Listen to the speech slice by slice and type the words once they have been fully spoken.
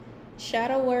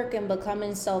Shadow work and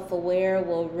becoming self-aware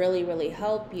will really, really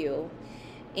help you.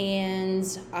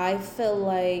 And I feel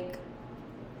like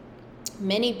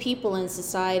many people in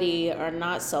society are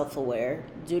not self-aware,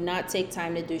 do not take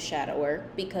time to do shadow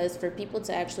work, because for people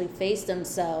to actually face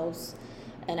themselves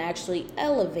and actually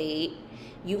elevate,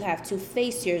 you have to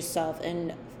face yourself.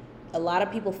 And a lot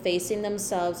of people facing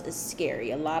themselves is scary.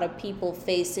 A lot of people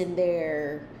facing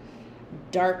their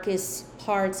darkest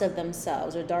parts of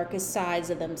themselves or darkest sides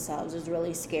of themselves is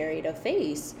really scary to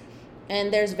face.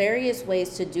 And there's various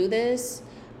ways to do this.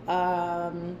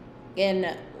 And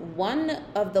one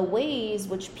of the ways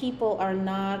which people are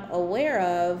not aware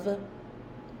of,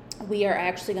 we are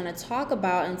actually going to talk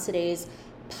about in today's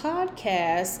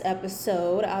podcast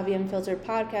episode, Avi Unfiltered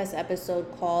podcast episode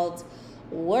called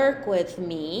Work With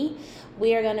Me.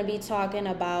 We are going to be talking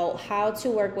about how to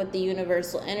work with the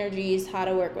universal energies, how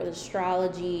to work with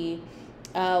astrology,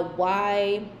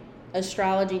 why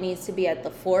astrology needs to be at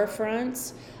the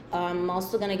forefront. I'm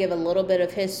also going to give a little bit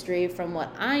of history from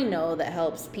what I know that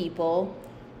helps people,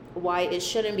 why it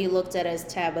shouldn't be looked at as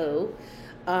taboo,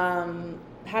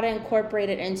 how to incorporate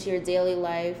it into your daily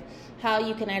life, how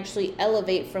you can actually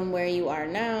elevate from where you are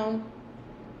now.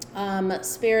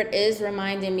 Spirit is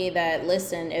reminding me that,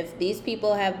 listen, if these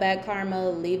people have bad karma,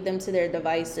 leave them to their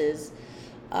devices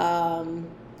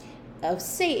of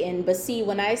Satan. But see,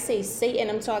 when I say Satan,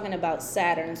 I'm talking about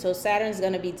Saturn. So Saturn's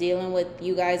going to be dealing with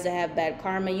you guys that have bad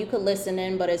karma. You could listen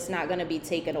in, but it's not going to be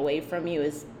taken away from you,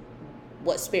 is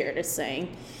what Spirit is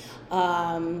saying.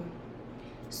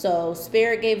 So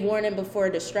Spirit gave warning before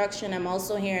destruction. I'm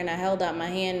also hearing I held out my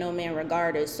hand, no man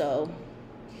regarded. So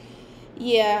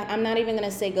yeah, I'm not even going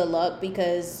to say good luck,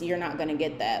 because you're not going to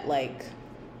get that. Like,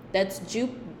 that's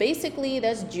basically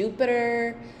that's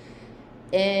Jupiter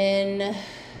in,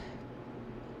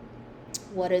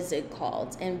 what is it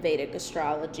called in Vedic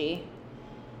astrology?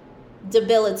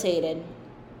 Debilitated.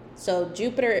 So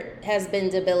Jupiter has been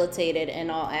debilitated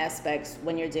in all aspects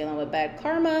when you're dealing with bad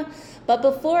karma. But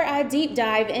before I deep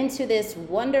dive into this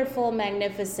wonderful,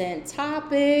 magnificent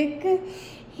topic,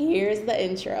 here's the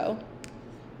intro.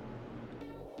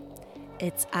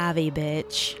 It's Avi,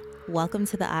 bitch. Welcome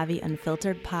to the Avi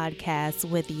Unfiltered podcast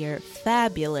with your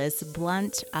fabulous,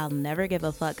 blunt, I'll never give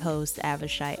a fuck host,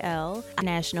 Avishai L.,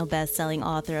 national best-selling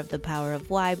author of The Power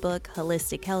of Why book,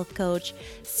 holistic health coach,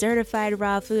 certified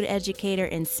raw food educator,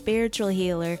 and spiritual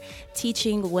healer,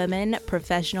 teaching women,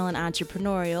 professional and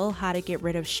entrepreneurial, how to get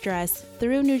rid of stress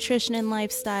through nutrition and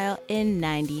lifestyle in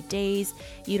 90 days,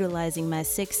 utilizing my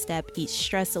 6-step Eat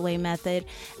Stress Away method.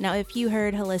 Now, if you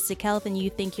heard holistic health and you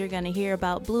think you're going to hear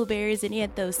about blueberries and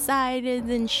eat those ciders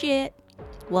and shit,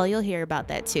 well, you'll hear about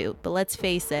that too. But let's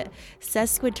face it,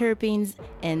 sesquiterpenes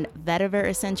and vetiver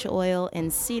essential oil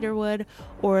and cedarwood,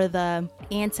 or the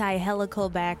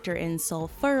anti-helicobacter and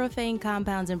sulforaphane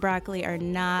compounds in broccoli, are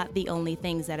not the only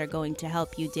things that are going to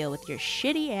help you deal with your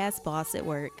shitty ass boss at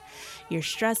work, your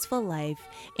stressful life,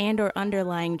 and or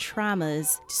underlying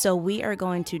traumas. So we are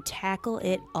going to tackle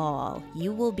it all.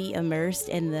 You will be immersed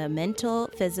in the mental,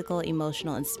 physical,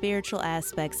 emotional, and spiritual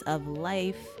aspects of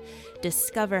life.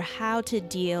 Discover how to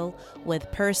deal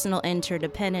with personal,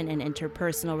 interdependent, and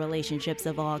interpersonal relationships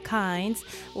of all kinds.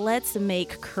 Let's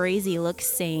make crazy look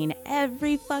sane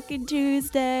every fucking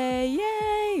Tuesday.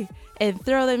 Yay! And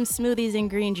throw them smoothies and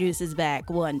green juices back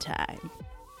one time.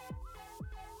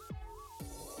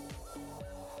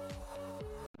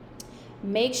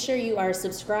 Make sure you are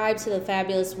subscribed to the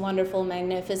fabulous, wonderful,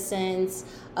 magnificent,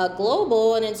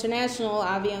 global and international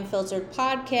Avi Unfiltered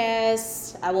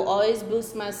podcast. I will always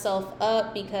boost myself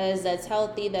up because that's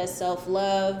healthy, that's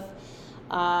self-love.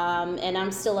 And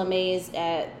I'm still amazed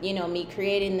at, me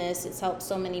creating this. It's helped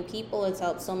so many people. It's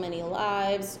helped so many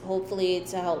lives. Hopefully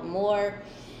to help more.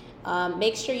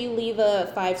 Make sure you leave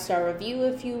a 5-star review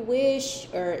if you wish,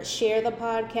 or share the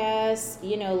podcast,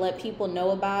 let people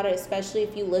know about it, especially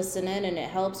if you listen in and it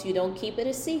helps you. Don't keep it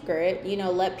a secret,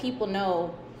 let people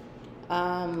know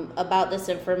about this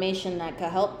information that could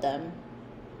help them.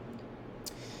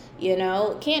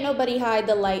 Can't nobody hide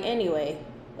the light anyway.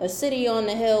 A city on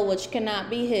the hill which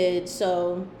cannot be hid.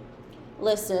 So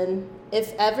listen,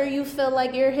 if ever you feel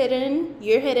like you're hidden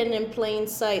in plain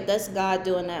sight. That's God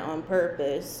doing that on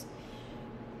purpose.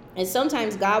 And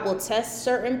sometimes God will test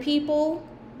certain people.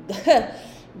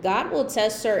 God will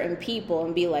test certain people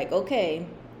and be like, okay,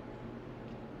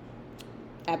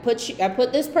 I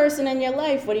put this person in your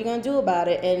life. What are you going to do about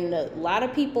it? And a lot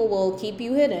of people will keep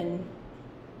you hidden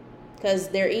because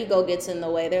their ego gets in the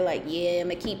way. They're like, yeah, I'm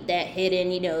going to keep that hidden.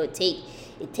 Take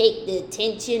the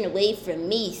attention away from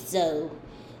me. So,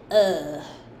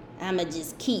 I'm going to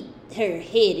just keep her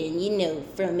hidden,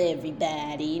 from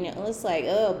everybody. It's like,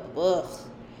 oh, ugh.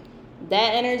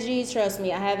 That energy, trust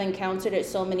me, I have encountered it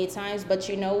so many times, but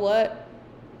you know what?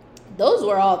 Those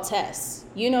were all tests.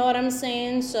 You know what I'm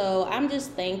saying? So I'm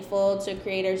just thankful to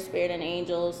Creator, Spirit, and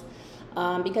angels,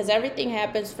 because everything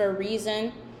happens for a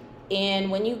reason.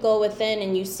 And when you go within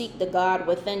and you seek the God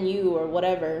within you or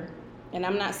whatever, and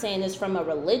I'm not saying this from a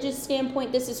religious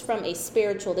standpoint, this is from a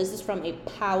spiritual, this is from a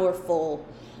powerful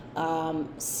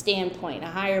standpoint, a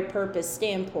higher purpose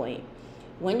standpoint.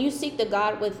 When you seek the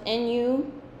God within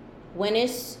you, when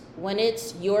it's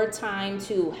your time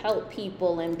to help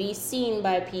people and be seen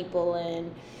by people,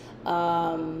 and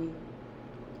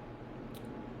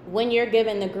when you're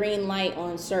given the green light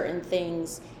on certain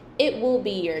things, it will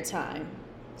be your time.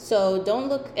 So don't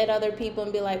look at other people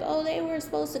and be like, oh, they were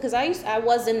supposed to, because I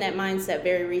was in that mindset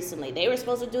very recently. They were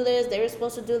supposed to do this, they were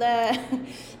supposed to do that.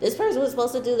 This person was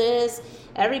supposed to do this.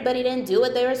 Everybody didn't do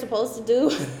what they were supposed to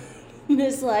do.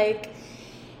 It's like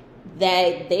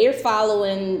that they're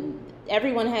following,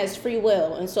 everyone has free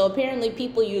will. And so apparently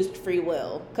people used free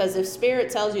will, because if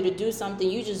spirit tells you to do something,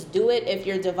 you just do it if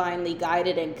you're divinely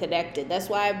guided and connected. That's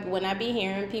why when I be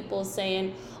hearing people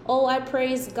saying, oh, I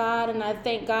praise God and I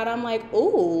thank God, I'm like,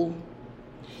 ooh,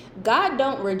 God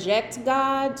don't reject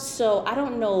God, so I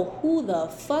don't know who the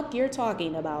fuck you're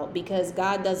talking about, because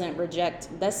God doesn't reject.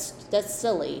 That's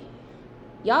silly.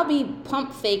 Y'all be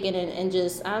pump faking and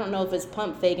just, I don't know if it's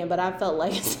pump faking, but I felt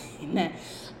like saying that.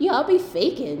 Y'all be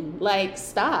faking. Like,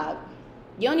 stop.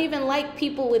 You don't even like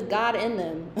people with God in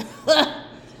them.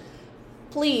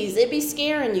 Please, it be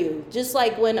scaring you. Just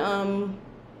like when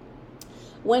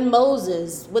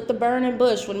Moses, with the burning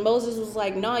bush, when Moses was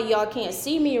like, no, y'all can't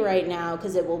see me right now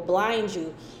because it will blind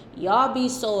you. Y'all be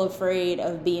so afraid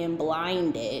of being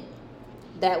blinded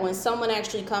that when someone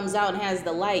actually comes out and has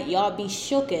the light, y'all be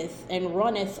shooketh and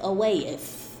runneth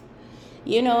awayeth.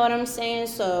 You know what I'm saying?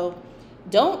 So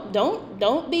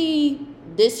don't be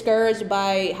discouraged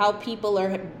by how people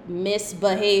are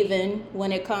misbehaving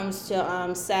when it comes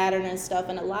to Saturn and stuff.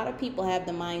 And a lot of people have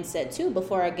the mindset too,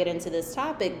 before I get into this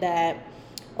topic, that,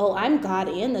 oh, I'm God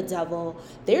and the devil.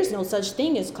 There's no such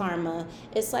thing as karma.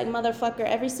 It's like, motherfucker,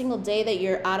 every single day that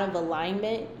you're out of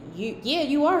alignment,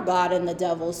 you are God and the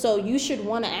devil. So you should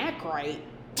want to act right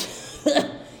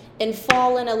and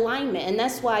fall in alignment. And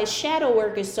that's why shadow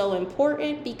work is so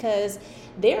important, because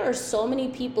there are so many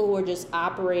people who are just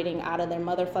operating out of their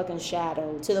motherfucking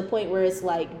shadow, to the point where it's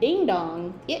like, ding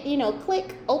dong,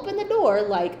 click, open the door.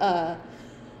 Like,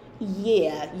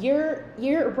 yeah, you're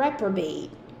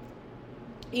reprobate.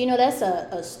 That's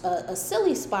a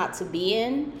silly spot to be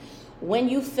in, when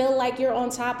you feel like you're on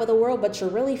top of the world, but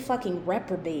you're really fucking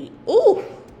reprobate. Ooh.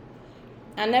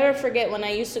 I never forget when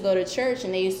I used to go to church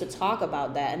and they used to talk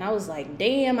about that. And I was like,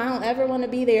 damn, I don't ever want to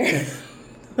be there.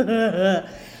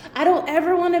 I don't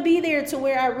ever want to be there, to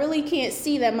where I really can't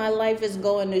see that my life is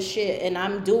going to shit and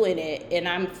I'm doing it and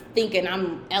I'm thinking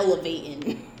I'm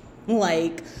elevating.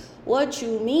 Like, what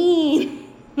you mean?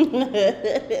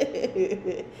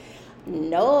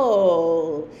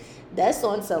 No, that's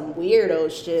on some weirdo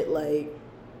shit. Like,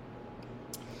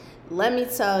 let me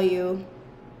tell you,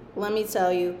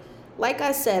 like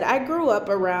I said, I grew up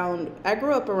around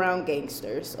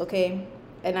gangsters, okay?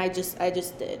 And I just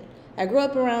did. I grew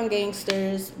up around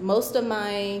gangsters. Most of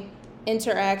my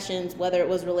interactions, whether it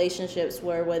was relationships,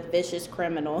 were with vicious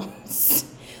criminals.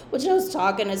 Which I was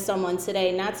talking to someone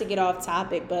today, not to get off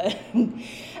topic, but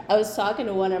I was talking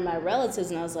to one of my relatives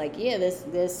and I was like, yeah, there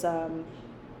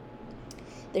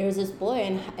was this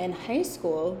boy in high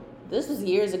school. This was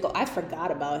years ago. I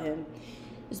forgot about him.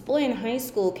 This boy in high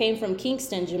school came from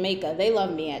Kingston, Jamaica. They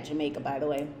love me at Jamaica, by the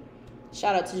way.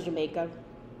 Shout out to Jamaica.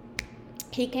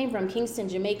 He came from Kingston,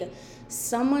 Jamaica.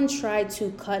 Someone tried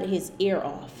to cut his ear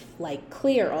off, like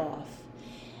clear off.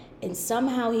 And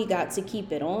somehow he got to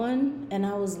keep it on. And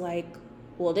I was like,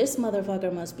 well, this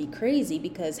motherfucker must be crazy,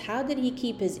 because how did he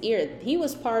keep his ear? He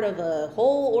was part of a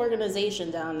whole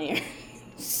organization down there.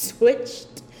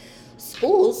 Switched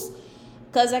schools.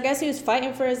 Because I guess he was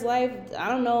fighting for his life. I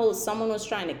don't know, someone was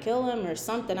trying to kill him or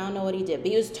something. I don't know what he did. But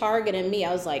he was targeting me.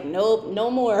 I was like, nope, no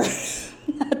more.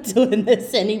 Not doing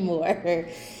this anymore.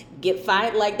 Get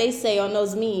fired, like they say on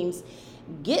those memes.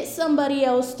 Get somebody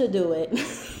else to do it.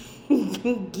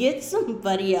 Get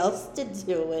somebody else to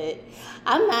do it.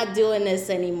 I'm not doing this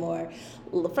anymore.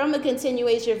 From a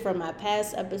continuation from my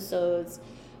past episodes,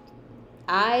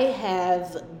 I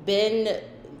have been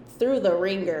through the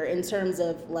ringer in terms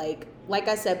of like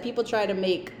I said, people try to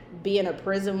make being a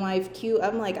prison wife cute.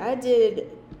 I'm like, I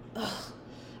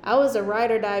was a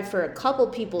ride or die for a couple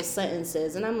people's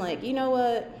sentences. And I'm like, you know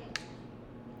what?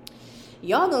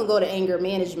 y'all gonna go to anger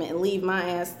management and leave my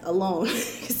ass alone,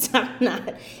 because I'm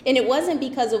not. And it wasn't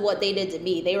because of what they did to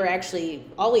me. They were actually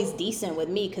always decent with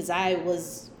me, because I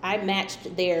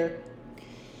matched their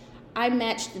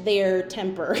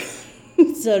temper,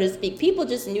 so to speak. People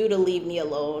just knew to leave me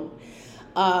alone,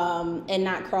 and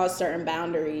not cross certain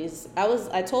boundaries.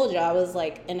 I told you, I was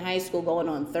like in high school going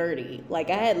on 30. Like,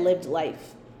 I had lived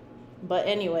life. But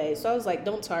anyway, so I was like,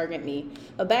 don't target me.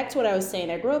 But back to what I was saying,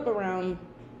 I grew up around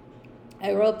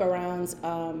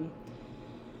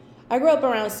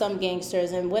some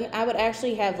gangsters, and when I would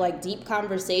actually have like deep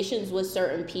conversations with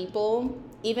certain people,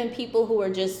 even people who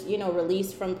were just,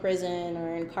 released from prison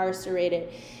or incarcerated,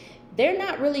 they're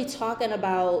not really talking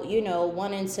about,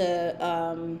 wanting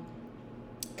to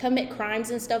commit crimes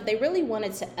and stuff. They really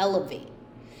wanted to elevate,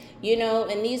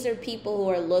 and these are people who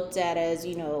are looked at as,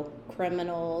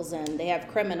 criminals, and they have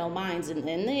criminal minds, and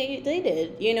they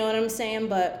did, you know what I'm saying?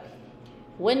 But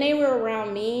when they were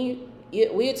around me, we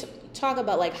would talk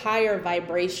about like higher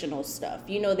vibrational stuff.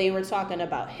 They were talking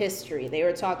about history. They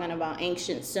were talking about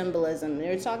ancient symbolism. They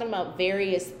were talking about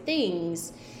various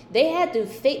things.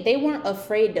 They weren't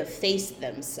afraid to face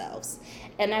themselves.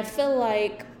 And I feel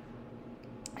like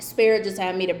Spirit just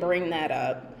had me to bring that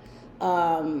up.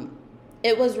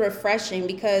 It was refreshing,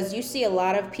 because you see a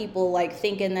lot of people like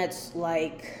thinking that's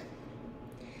like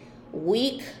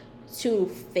weak to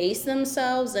face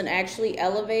themselves and actually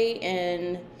elevate,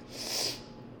 and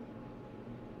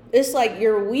it's like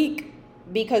you're weak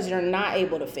because you're not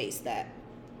able to face that.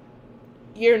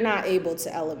 You're not able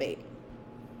to elevate.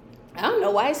 I don't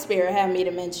know why Spirit had me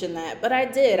to mention that, but I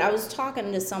did. I was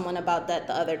talking to someone about that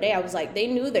the other day. I was like, they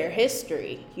knew their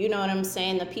history. You know what I'm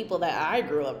saying? The people that I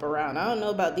grew up around. I don't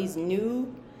know about these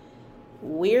new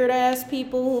weird ass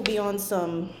people who be on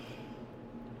some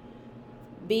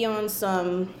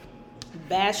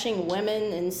bashing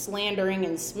women and slandering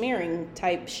and smearing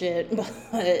type shit.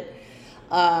 But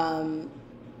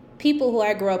people who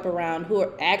I grew up around who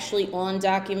are actually on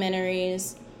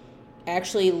documentaries,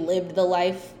 actually lived the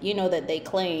life, that they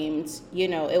claimed,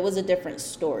 it was a different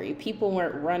story. People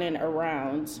weren't running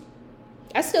around.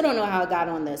 I still don't know how I got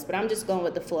on this, but I'm just going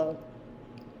with the flow.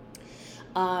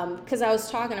 Because I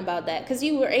was talking about that, because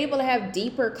you were able to have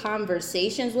deeper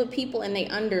conversations with people and they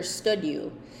understood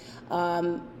you.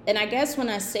 And I guess when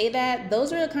I say that,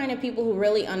 those are the kind of people who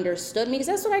really understood me, because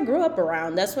that's what I grew up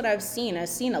around. That's what I've seen. I've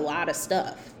seen a lot of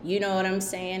stuff. You know what I'm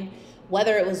saying?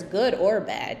 Whether it was good or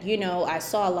bad. I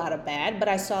saw a lot of bad, but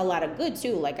I saw a lot of good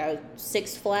too. Like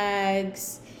Six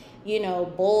Flags,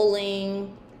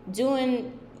 bowling,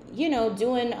 doing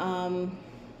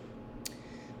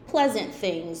pleasant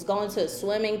things, going to a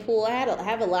swimming pool. I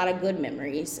have a lot of good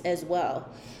memories as well.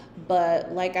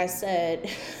 But like I said,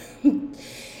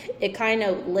 it kind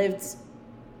of lived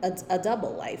a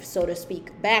double life, so to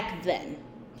speak, back then.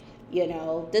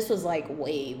 This was like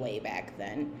way, way back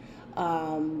then.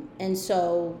 And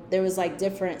so there was like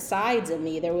different sides of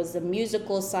me. There was the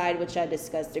musical side, which I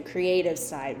discussed, the creative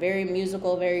side, very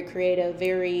musical, very creative,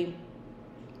 very,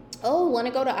 want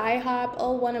to go to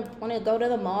IHOP, want to go to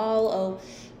the mall,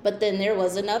 but then there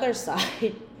was another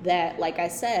side that, like I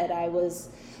said, I was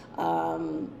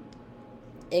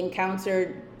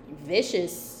encountered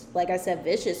vicious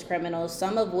criminals,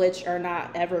 some of which are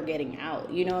not ever getting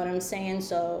out. You know what I'm saying?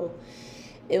 So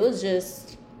it was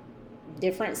just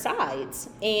different sides.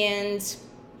 And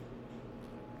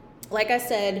like I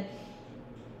said,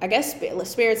 I guess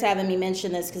Spirit's having me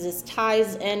mention this because it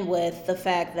ties in with the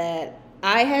fact that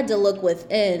I had to look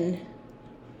within,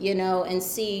 and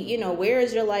see, where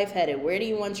is your life headed? Where do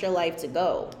you want your life to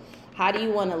go? How do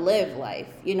you want to live life?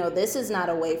 This is not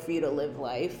a way for you to live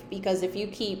life, because if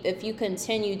you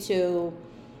continue to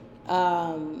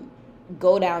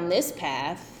go down this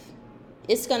path,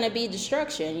 it's going to be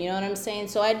destruction. You know what I'm saying?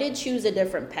 So I did choose a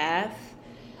different path.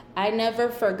 I never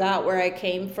forgot where I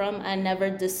came from. I never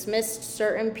dismissed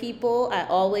certain people. I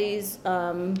always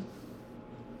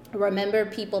remember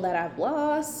people that I've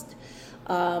lost,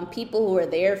 people who are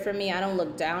there for me. I don't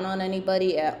look down on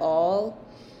anybody at all.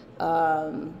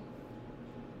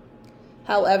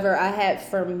 However, I had,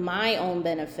 for my own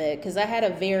benefit, because I had a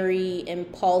very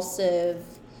impulsive,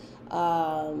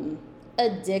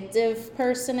 addictive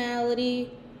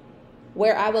personality,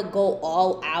 where I would go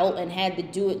all out and had to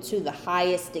do it to the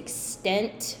highest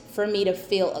extent for me to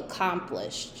feel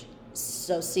accomplished.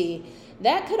 So see,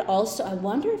 that could also, I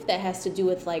wonder if that has to do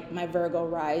with like my Virgo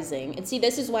rising. And see,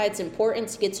 this is why it's important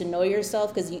to get to know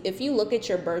yourself, because if you look at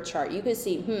your birth chart, you can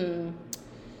see,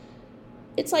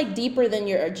 it's like deeper than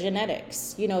your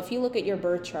genetics. If you look at your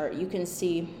birth chart, you can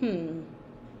see,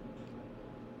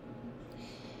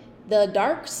 the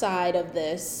dark side of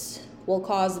this will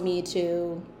cause me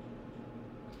to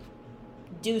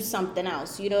do something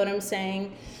else. You know what I'm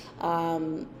saying?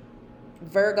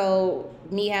 Virgo,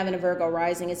 me having a Virgo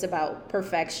rising, it's about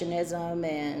perfectionism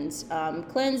and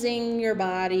cleansing your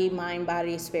body, mind,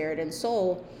 body, spirit, and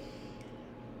soul.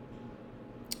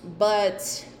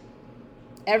 But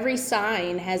every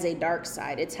sign has a dark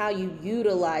side. It's how you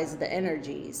utilize the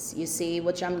energies, you see,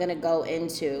 which I'm going to go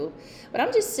into. But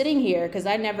I'm just sitting here because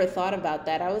I never thought about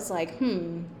that. I was like,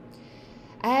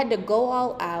 I had to go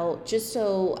all out just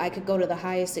so I could go to the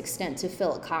highest extent to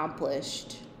feel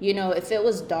accomplished. You know, if it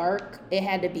was dark, it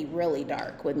had to be really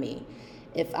dark with me.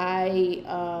 If I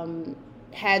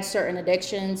had certain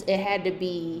addictions, it had to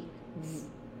be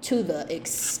to the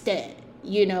extent.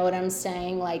 You know what I'm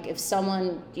saying? Like if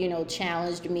someone,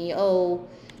 challenged me, oh,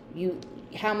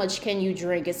 how much can you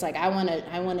drink? It's like I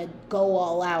wanna go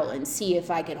all out and see if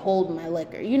I could hold my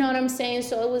liquor. You know what I'm saying?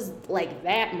 So it was like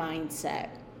that mindset.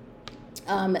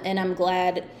 And I'm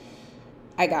glad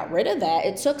I got rid of that.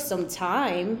 It took some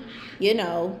time,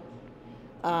 but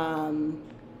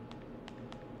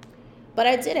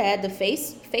I did. I had to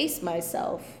face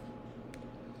myself.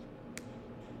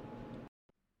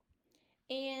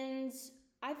 And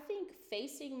I think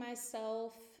facing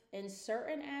myself in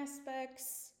certain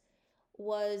aspects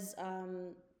was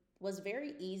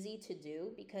very easy to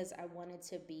do because I wanted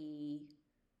to be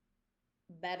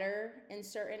better in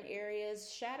certain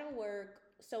areas. Shadow work.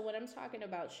 So when I'm talking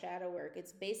about shadow work,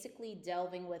 it's basically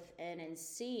delving within and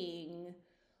seeing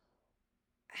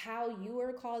how you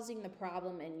are causing the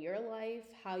problem in your life,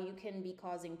 how you can be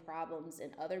causing problems in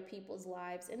other people's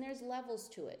lives, and there's levels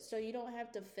to it. So you don't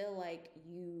have to feel like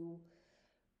you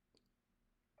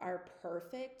are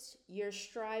perfect. You're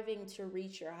striving to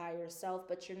reach your higher self,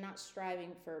 but you're not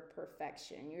striving for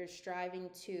perfection. You're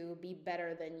striving to be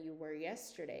better than you were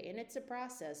yesterday. And it's a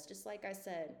process, just like I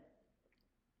said.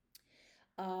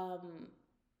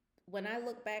 When I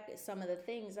look back at some of the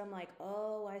things, I'm like,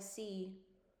 oh, I see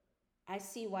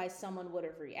why someone would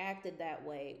have reacted that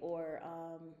way, or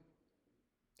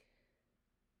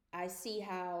I see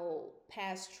how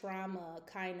past trauma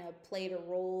kind of played a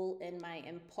role in my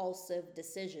impulsive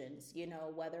decisions,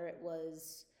 whether it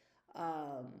was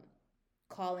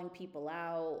calling people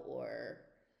out or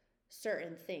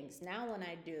certain things. Now, when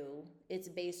I do, it's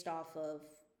based off of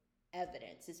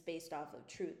evidence, it's based off of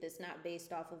truth. It's not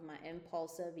based off of my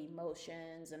impulsive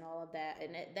emotions and all of that.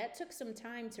 And that took some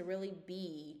time to really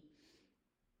be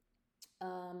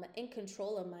in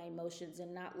control of my emotions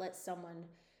and not let someone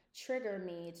trigger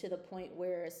me to the point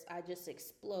where I just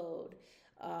explode.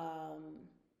 I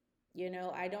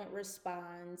don't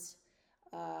respond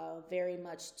very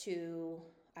much to,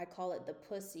 I call it the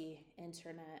pussy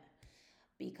internet,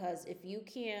 because if you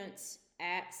can't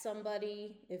at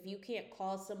somebody, if you can't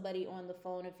call somebody on the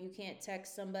phone, if you can't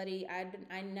text somebody,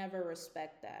 I never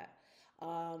respect that.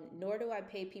 Nor do I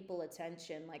pay people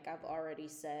attention, like I've already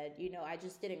said. I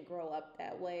just didn't grow up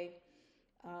that way.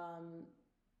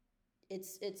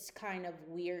 It's kind of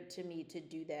weird to me to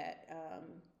do that.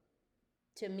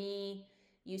 To me,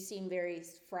 you seem very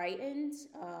frightened,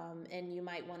 and you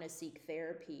might want to seek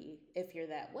therapy if you're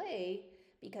that way,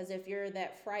 because if you're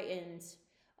that frightened,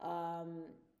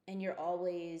 and you're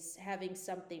always having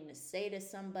something to say to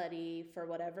somebody for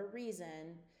whatever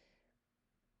reason,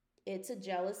 it's a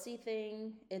jealousy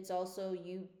thing. It's also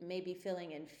you maybe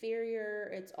feeling inferior.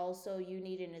 It's also you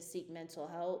needing to seek mental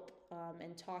help,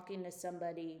 and talking to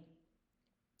somebody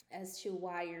as to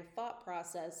why your thought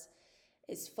process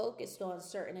is focused on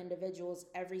certain individuals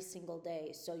every single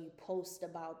day. So you post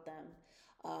about them.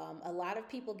 A lot of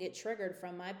people get triggered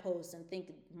from my posts and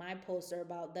think my posts are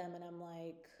about them. And I'm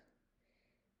like,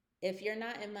 if you're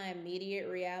not in my immediate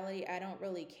reality, I don't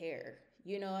really care.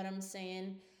 You know what I'm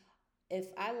saying? If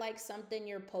I like something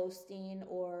you're posting,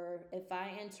 or if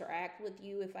I interact with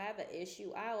you, if I have an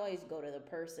issue, I always go to the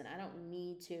person. I don't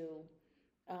need to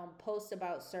post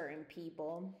about certain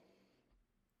people.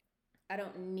 I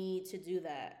don't need to do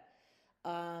that.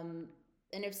 And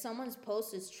if someone's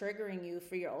post is triggering you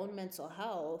for your own mental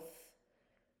health,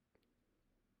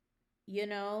 you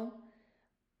know,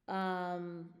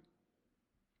 um,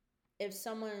 if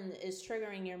someone is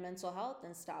triggering your mental health,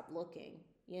 then stop looking,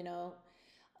 you know.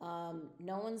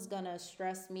 No one's gonna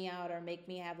stress me out or make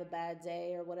me have a bad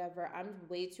day or whatever. I'm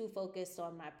way too focused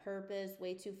on my purpose,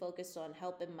 way too focused on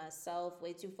helping myself,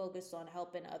 way too focused on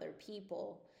helping other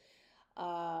people.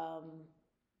 I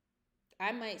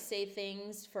might say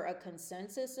things for a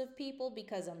consensus of people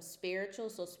because I'm spiritual.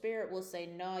 So spirit will say,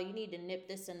 no, you need to nip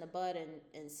this in the bud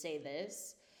and say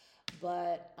this.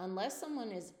 But unless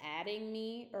someone is adding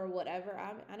me or whatever,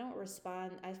 I don't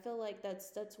respond. I feel like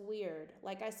that's weird.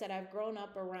 Like I said, I've grown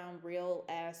up around real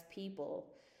ass people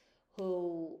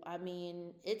who, I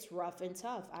mean, it's rough and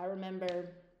tough. I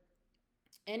remember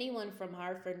anyone from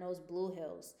Hartford knows Blue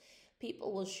Hills.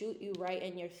 People will shoot you right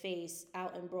in your face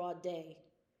out in broad day.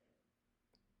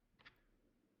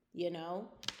 You know,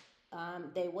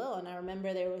 they will. And I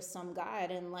remember there was some guy, I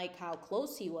didn't like how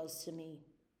close he was to me.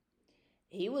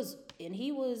 He was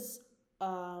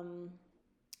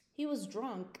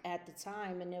drunk at the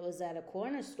time, and it was at a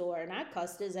corner store, and I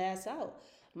cussed his ass out.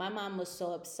 My mom was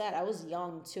so upset. I was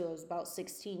young too. I was about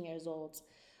 16 years old.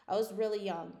 I was really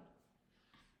young.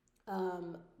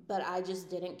 But I just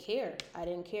didn't care. I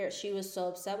didn't care. She was so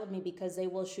upset with me because they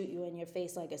will shoot you in your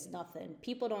face like it's nothing.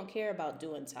 People don't care about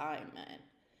doing time, man.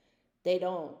 They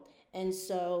don't. And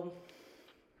so,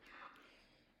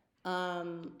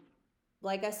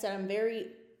 like I said, I'm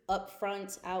very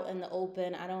upfront, out in the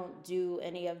open. I don't do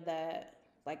any of that,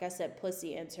 like I said,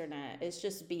 pussy internet. It's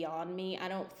just beyond me. I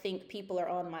don't think people are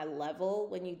on my level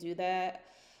when you do that.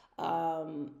 I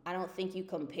don't think you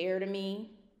compare to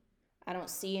me. I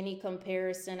don't see any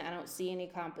comparison. I don't see any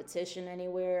competition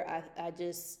anywhere. I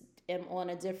just am on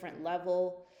a different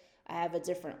level. I have a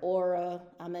different aura.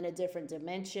 I'm in a different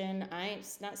dimension. I ain't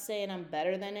not saying I'm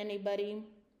better than anybody,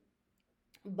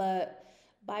 but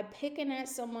by picking at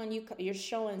someone, you're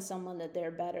showing someone that they're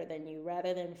better than you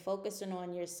rather than focusing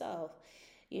on yourself.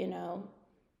 You know,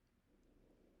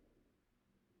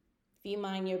 if you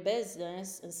mind your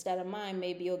business instead of mine,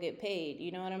 maybe you'll get paid.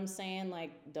 You know what I'm saying?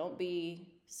 Like, don't be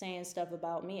saying stuff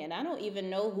about me. And I don't even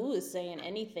know who is saying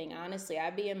anything. Honestly, I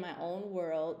be in my own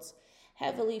world,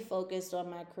 heavily focused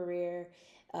on my career,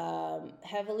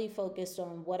 heavily focused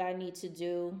on what I need to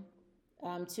do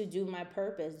my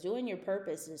purpose. Doing your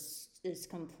purpose is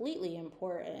completely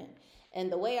important.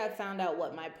 And the way I found out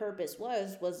what my purpose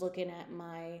was looking at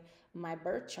my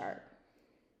birth chart.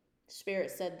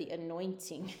 Spirit said the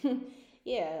anointing.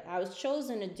 Yeah, I was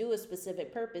chosen to do a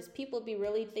specific purpose. People be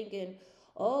really thinking,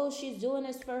 oh, she's doing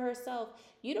this for herself.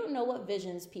 You don't know what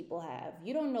visions people have.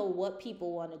 You don't know what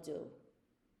people want to do.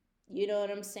 You know what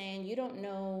I'm saying? You don't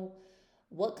know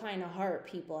what kind of heart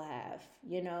people have.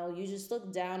 You know, you just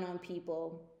look down on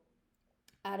people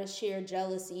out of sheer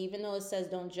jealousy, even though it says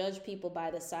don't judge people by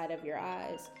the side of your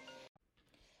eyes.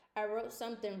 I wrote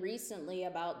something recently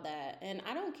about that, and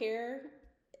I don't care.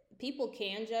 People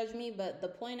can judge me, but the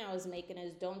point I was making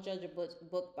is don't judge a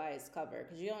book by its cover,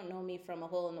 because you don't know me from a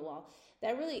hole in the wall.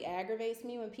 That really aggravates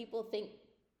me when people think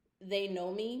they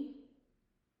know me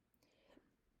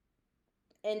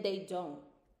and they don't.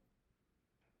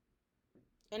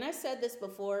 And I said this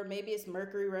before, maybe it's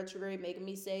Mercury retrograde making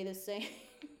me say the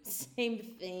same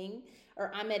thing,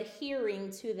 or I'm adhering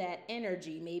to that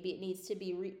energy. Maybe it needs to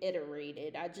be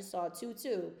reiterated. I just saw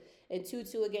 2-2 and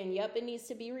 2-2 again. Yep, it needs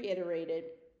to be reiterated.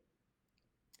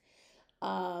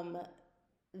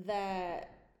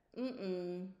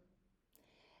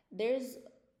 There's,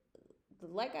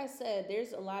 like I said,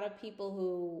 there's a lot of people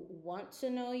who want to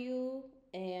know you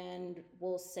and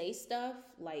will say stuff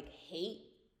like hate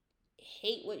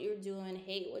what you're doing,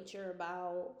 hate what you're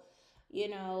about, you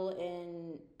know,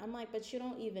 and I'm like, but you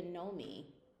don't even know me.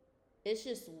 It's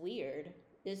just weird.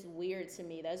 It's weird to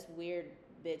me. That's weird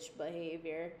bitch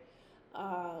behavior.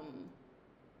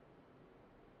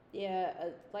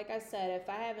 Like I said,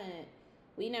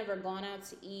 we never gone out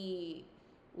to eat.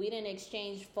 We didn't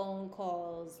exchange phone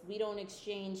calls. We don't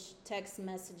exchange text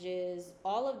messages.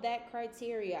 All of that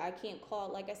criteria, I can't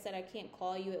call. Like I said, I can't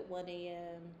call you at 1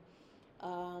 a.m.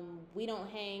 We don't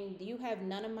hang. You have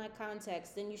none of my contacts,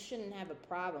 then you shouldn't have a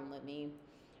problem with me.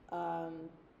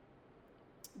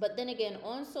 But then again,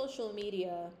 on social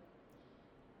media,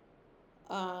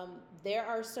 there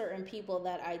are certain people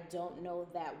that I don't know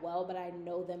that well, but I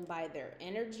know them by their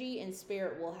energy, and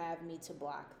spirit will have me to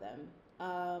block them.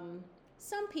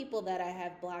 Some people that I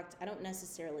have blocked, I don't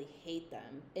necessarily hate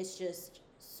them. It's just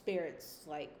spirits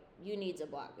like, you need to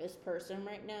block this person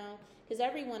right now. Because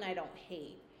everyone I don't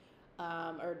hate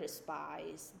or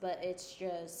despise, but it's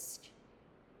just,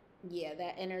 yeah,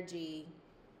 that energy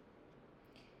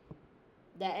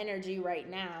right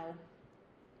now,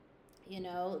 you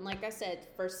know. And like I said,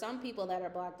 for some people that are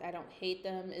blocked, I don't hate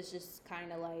them. It's just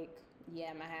kind of like,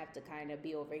 yeah, I'm gonna have to kind of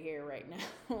be over here right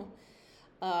now.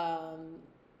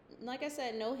 Like I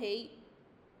said, no hate.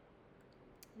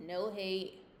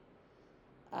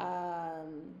 I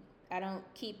don't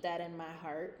keep that in my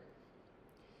heart.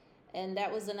 And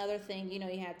that was another thing, you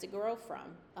had to grow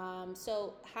from.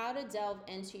 So how to delve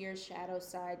into your shadow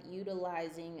side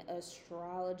utilizing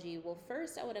astrology. Well,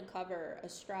 first I want to cover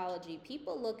astrology.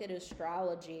 People look at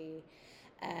astrology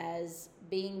as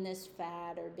being this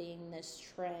fad or being this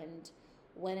trend,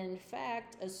 when in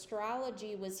fact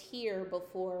astrology was here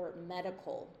before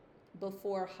medical,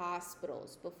 before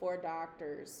hospitals, before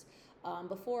doctors,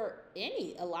 before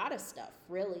a lot of stuff,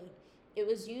 really. It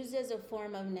was used as a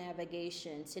form of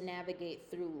navigation to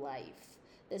navigate through life.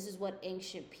 This is what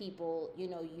ancient people,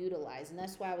 utilize. And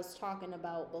that's why I was talking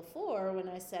about before when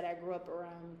I said I grew up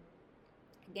around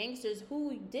gangsters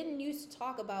who didn't used to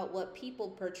talk about what people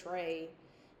portray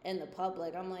in the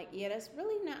public. I'm like, yeah, that's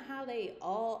really not how they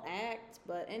all act.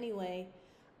 But anyway,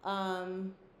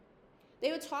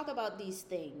 they would talk about these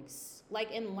things,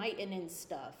 like enlightening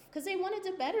stuff, because they wanted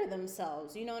to better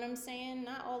themselves. You know what I'm saying?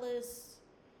 Not all this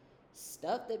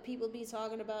stuff that people be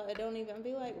talking about. I don't even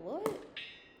be like, what?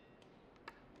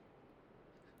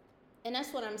 And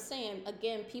that's what I'm saying.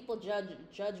 Again, people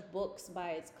judge books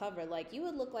by its cover. Like, you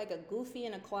would look like a goofy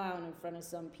and a clown in front of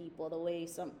some people, the way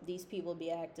these people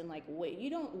be acting. Like, wait, you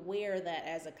don't wear that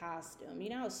as a costume. You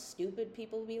know how stupid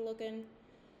people be looking?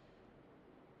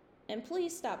 And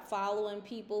please stop following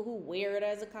people who wear it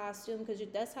as a costume, because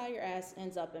that's how your ass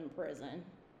ends up in prison.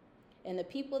 And the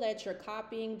people that you're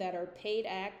copying that are paid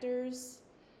actors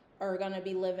are going to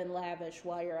be living lavish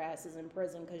while your ass is in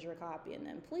prison because you're copying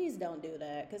them. Please don't do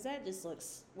that, because that just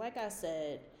looks, like I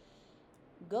said,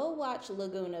 go watch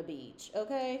Laguna Beach,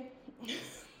 okay?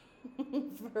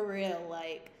 For real,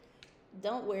 like,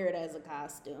 don't wear it as a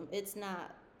costume. It's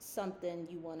not something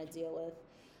you want to deal with.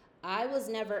 I was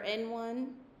never in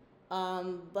one.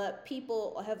 But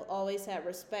people have always had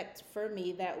respect for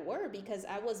me that were, because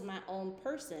I was my own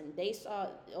person. They saw,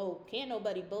 oh, can't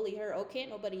nobody bully her. Oh, can't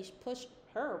nobody push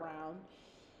her around.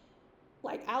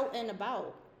 Like, out and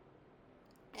about.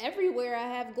 Everywhere I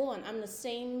have gone, I'm the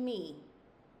same me.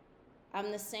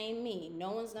 I'm the same me.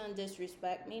 No one's going to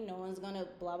disrespect me. No one's going to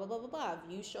blah, blah, blah, blah, blah. If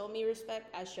you show me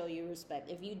respect, I show you respect.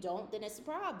 If you don't, then it's a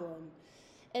problem.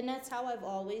 And that's how I've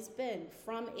always been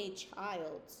from a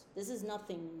child. This is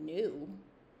nothing new.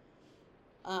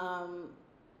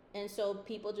 And so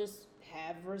people just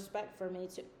have respect for me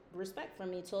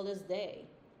till this day,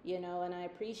 and I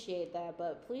appreciate that.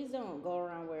 But please don't go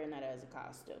around wearing that as a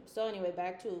costume. So anyway,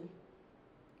 back to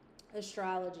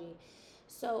astrology.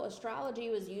 So astrology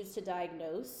was used to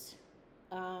diagnose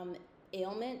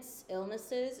ailments,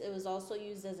 illnesses. It was also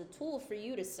used as a tool for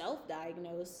you to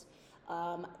self-diagnose.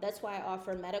 That's why I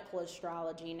offer medical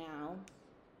astrology now.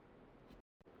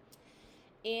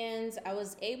 And I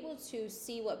was able to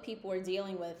see what people were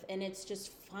dealing with. And it's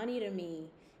just funny to me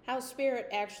how spirit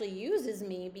actually uses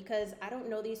me, because I don't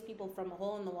know these people from a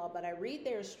hole in the wall, but I read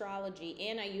their astrology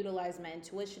and I utilize my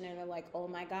intuition, and they're like, oh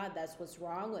my God, that's what's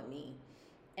wrong with me.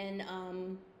 And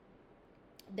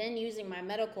then using my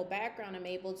medical background, I'm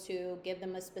able to give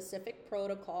them a specific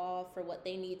protocol for what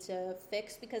they need to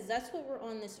fix, because that's what we're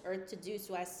on this earth to do.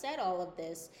 So I said all of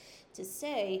this to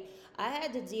say I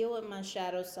had to deal with my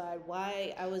shadow side,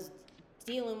 why I was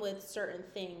dealing with certain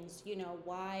things,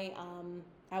 why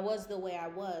I was the way I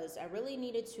was. I really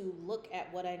needed to look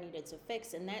at what I needed to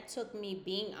fix, and that took me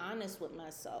being honest with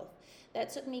myself.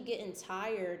 That took me getting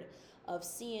tired of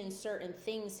seeing certain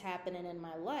things happening in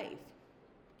my life.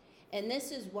 And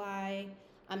this is why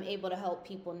I'm able to help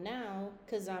people now,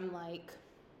 because I'm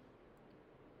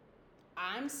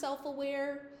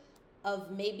self-aware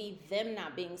of maybe them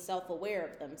not being self-aware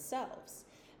of themselves.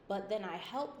 But then I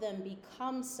help them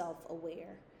become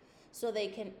self-aware so they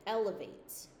can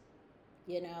elevate,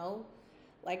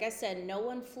 Like I said, no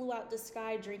one flew out the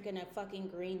sky drinking a fucking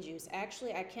green juice.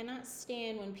 Actually, I cannot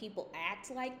stand when people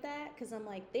act like that, because I'm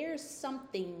like, there's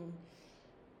something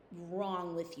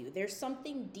wrong with you. There's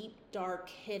something deep, dark,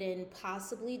 hidden,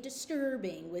 possibly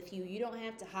disturbing with you. You don't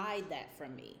have to hide that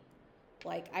from me.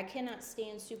 Like, I cannot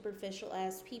stand superficial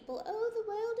ass people. Oh, the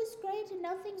world is great and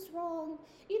nothing's wrong.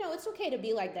 It's okay to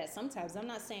be like that sometimes. I'm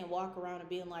not saying walk around and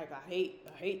being like, I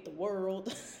hate the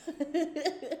world.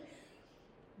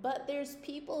 But there's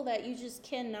people that you just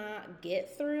cannot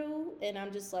get through. And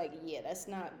I'm just like, yeah, that's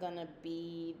not gonna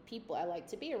be people I like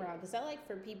to be around. Because I like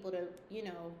for people to,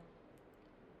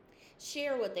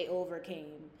 share what they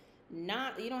overcame.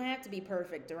 You don't have to be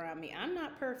perfect around me. I'm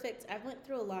not perfect. I went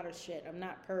through a lot of shit. I'm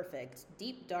not perfect.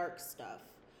 Deep, dark stuff.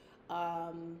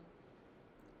 That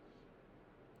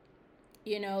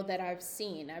I've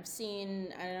seen,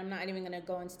 and I'm not even going to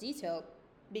go into detail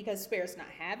because Spirit's not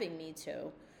having me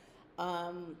to.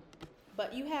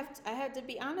 But I had to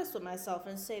be honest with myself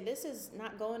and say, this is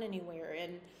not going anywhere.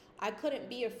 And I couldn't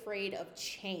be afraid of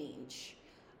change.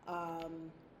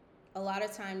 A lot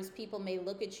of times people may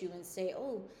look at you and say,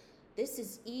 oh, this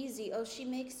is easy. Oh, she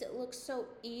makes it look so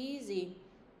easy.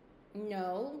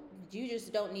 No, you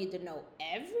just don't need to know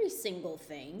every single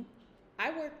thing.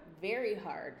 I worked very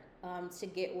hard to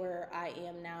get where I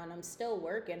am now, and I'm still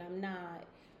working. I'm not,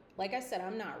 like I said,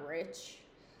 I'm not rich.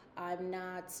 I'm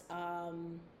not,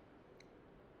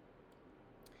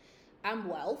 I'm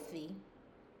wealthy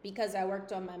because I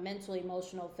worked on my mental,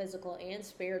 emotional, physical, and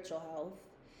spiritual health.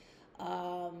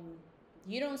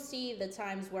 You don't see the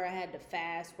times where I had to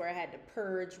fast, where I had to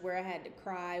purge, where I had to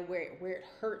cry, where it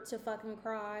hurt to fucking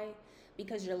cry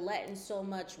because you're letting so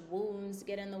much wounds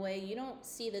get in the way. You don't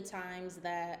see the times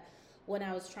that when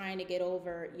I was trying to get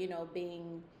over,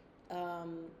 being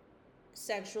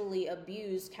sexually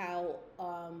abused, how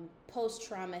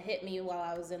post-trauma hit me while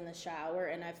I was in the shower,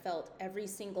 and I felt every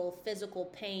single physical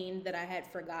pain that I had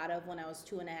forgot of when I was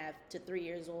 2.5 to 3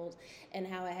 years old, and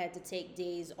how I had to take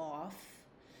days off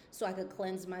so I could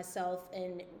cleanse myself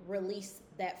and release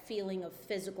that feeling of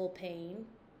physical pain.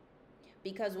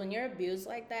 Because when you're abused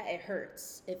like that, it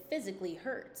hurts. It physically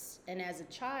hurts. And as a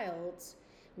child,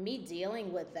 me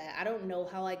dealing with that, I don't know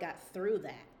how I got through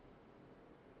that.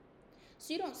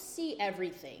 So you don't see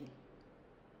everything.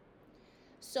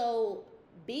 So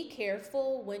be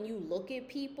careful when you look at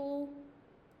people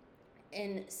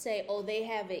and say, oh, they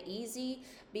have it easy,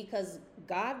 because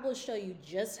God will show you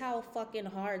just how fucking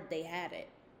hard they had it.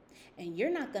 And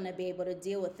you're not going to be able to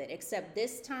deal with it. Except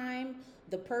this time,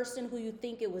 the person who you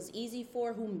think it was easy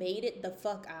for, who made it the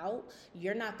fuck out,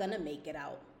 you're not going to make it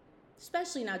out.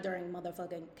 Especially not during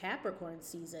motherfucking Capricorn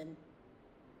season.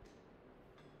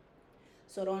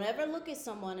 So don't ever look at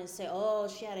someone and say, oh,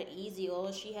 she had it easy.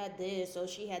 Oh, she had this. Oh,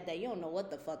 she had that. You don't know what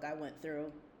the fuck I went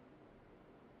through.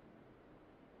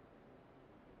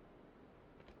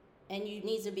 And you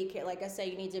need to be, like I said,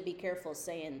 you need to be careful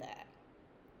saying that.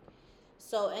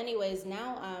 So anyways,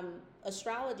 now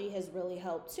astrology has really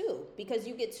helped too, because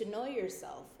you get to know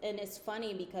yourself. And it's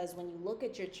funny because when you look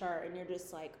at your chart and you're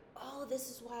just like, oh, this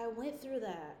is why I went through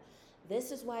that.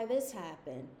 This is why this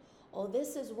happened. Oh,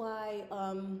 this is why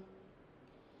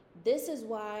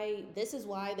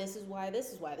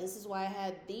I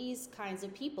had these kinds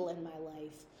of people in my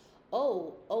life.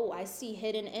 Oh, I see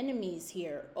hidden enemies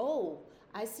here. Oh,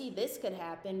 I see this could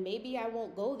happen. Maybe I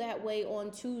won't go that way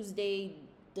on Tuesday,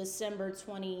 December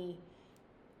 20,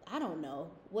 I don't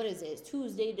know. What is it?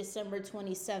 Tuesday, December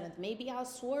 27th. Maybe I'll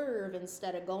swerve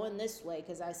instead of going this way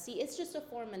because I see it's just a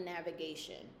form of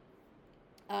navigation.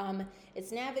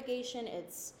 It's navigation.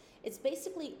 It's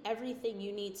basically everything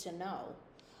you need to know.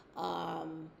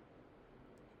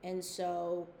 And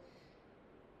so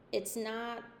it's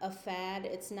not a fad.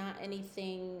 It's not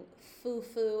anything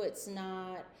foo-foo. It's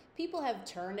not, people have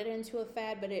turned it into a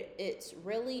fad, but it's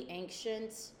really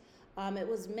ancient. It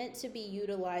was meant to be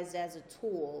utilized as a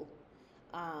tool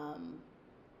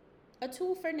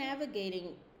for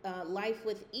navigating life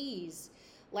with ease.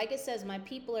 Like it says, my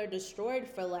people are destroyed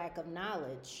for lack of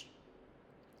knowledge.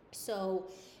 So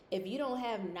if you don't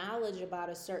have knowledge about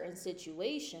a certain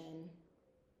situation,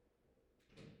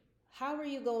 how are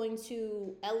you going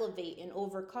to elevate and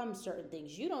overcome certain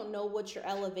things? You don't know what you're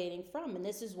elevating from. And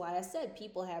this is why I said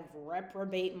people have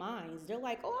reprobate minds. They're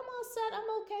like, oh, I'm all set. I'm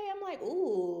okay. I'm like,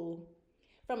 ooh.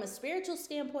 From a spiritual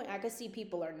standpoint, I could see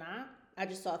people are not. I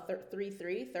just saw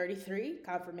 33,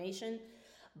 confirmation.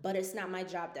 But it's not my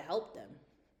job to help them.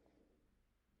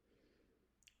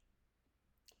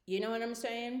 You know what I'm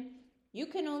saying? You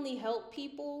can only help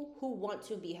people who want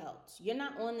to be helped. You're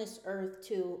not on this earth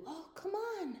to, oh, come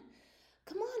on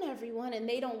everyone, and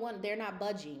they're not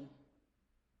budging.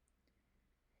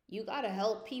 You got to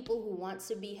help people who want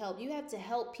to be helped. You have to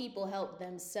help people help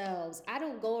themselves. I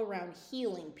don't go around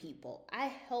healing people.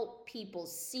 I help people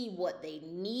see what they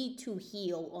need to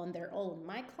heal on their own.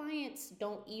 My clients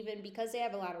don't even, because they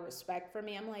have a lot of respect for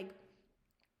me, I'm like,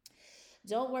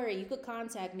 don't worry, you could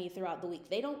contact me throughout the week.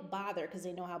 They don't bother because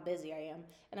they know how busy I am.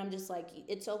 And I'm just like,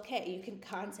 it's okay, you can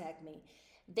contact me.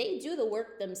 They do the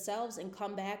work themselves and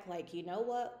come back like, you know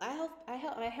what?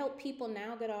 I help people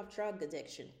now get off drug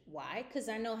addiction. Why? Because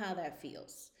I know how that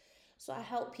feels. So I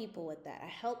help people with that. I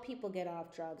help people get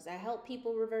off drugs. I help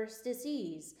people reverse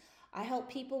disease. I help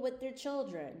people with their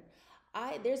children.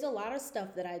 There's a lot of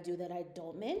stuff that I do that I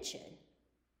don't mention.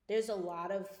 There's a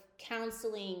lot of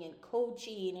counseling and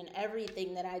coaching and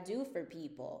everything that I do for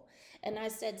people. And I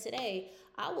said today,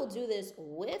 I will do this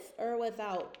with or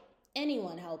without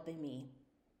anyone helping me.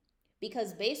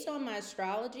 Because based on my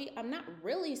astrology, I'm not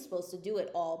really supposed to do it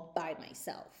all by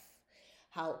myself.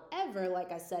 However,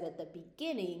 like I said at the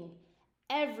beginning,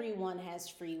 everyone has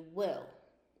free will.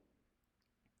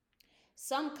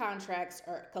 Some contracts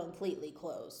are completely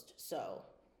closed. So,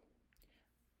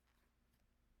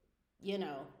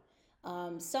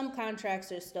 some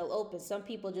contracts are still open. Some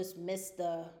people just miss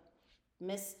the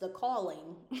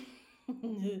calling.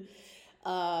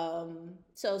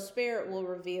 So spirit will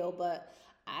reveal, but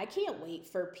I can't wait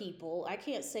for people. I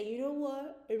can't say, you know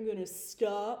what, I'm gonna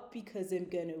stop because I'm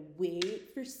gonna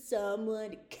wait for someone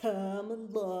to come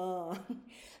along.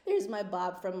 There's my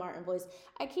Bob from Martin voice.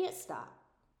 I can't stop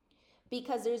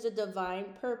because there's a divine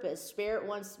purpose. Spirit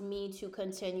wants me to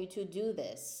continue to do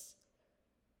this,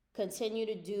 continue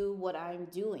to do what I'm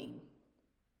doing.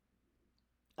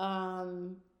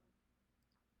 And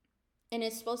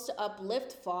it's supposed to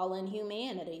uplift fallen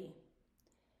humanity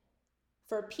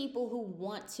for people who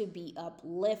want to be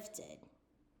uplifted.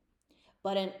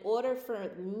 But in order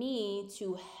for me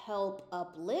to help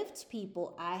uplift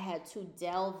people, I had to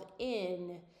delve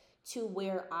in to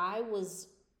where I was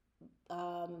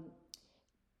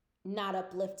not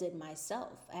uplifted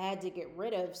myself. I had to get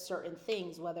rid of certain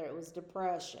things, whether it was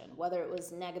depression, whether it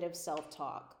was negative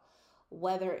self-talk,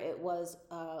 whether it was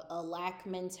a lack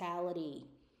mentality,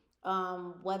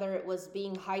 whether it was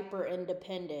being hyper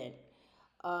independent,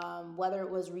 whether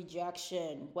it was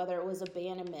rejection, whether it was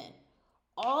abandonment.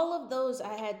 All of those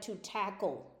I had to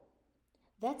tackle.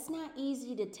 That's not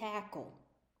easy to tackle.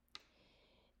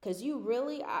 Because you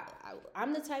really,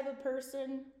 I'm the type of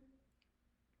person,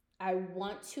 I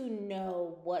want to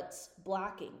know what's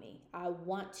blocking me. I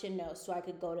want to know so I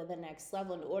could go to the next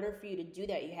level. In order for you to do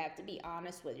that, you have to be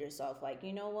honest with yourself. Like,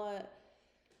 you know what?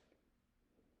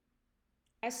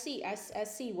 I see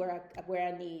where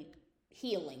I need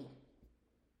healing.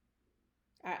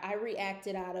 I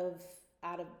reacted out of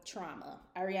trauma.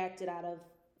 I reacted out of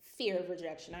fear of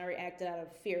rejection. I reacted out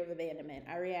of fear of abandonment.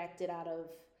 I reacted out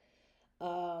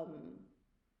of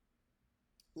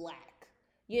lack.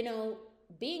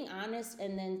 Being honest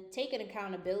and then taking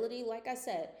accountability. Like I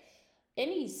said,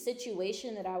 any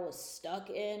situation that I was stuck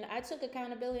in, I took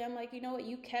accountability. I'm like, you know what?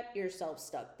 You kept yourself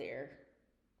stuck there.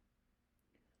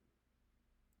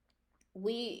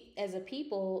 We, as a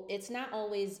people, it's not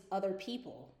always other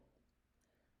people.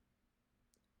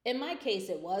 In my case,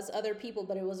 it was other people,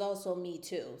 but it was also me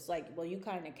too. It's like, well, you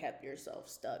kind of kept yourself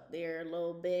stuck there a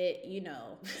little bit, You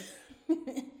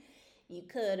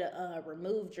could have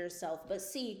removed yourself. But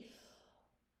see,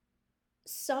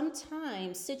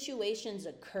 sometimes situations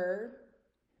occur,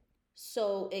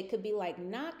 so it could be like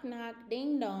knock, knock,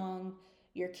 ding dong.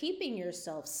 You're keeping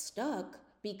yourself stuck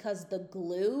because the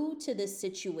glue to this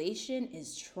situation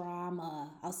is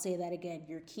trauma. I'll say that again.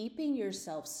 You're keeping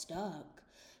yourself stuck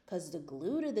because the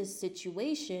glue to this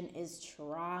situation is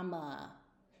trauma,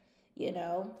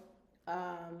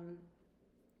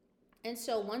 And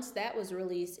so once that was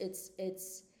released,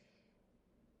 it's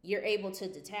you're able to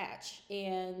detach.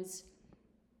 And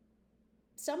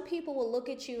some people will look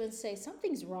at you and say,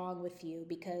 something's wrong with you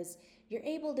because you're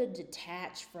able to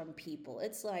detach from people.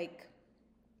 It's like,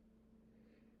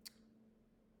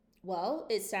 well,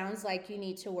 it sounds like you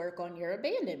need to work on your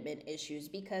abandonment issues,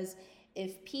 because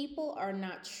if people are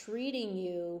not treating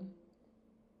you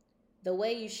the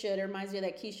way you should, it reminds me of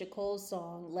that Keisha Cole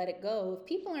song, Let It Go. If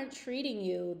people aren't treating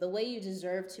you the way you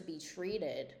deserve to be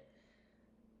treated,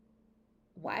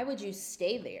 why would you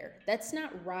stay there? That's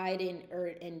not riding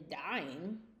and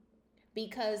dying.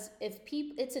 Because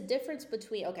it's a difference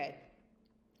between,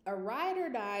 a ride or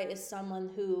die is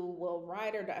someone who will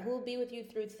ride or die, who will be with you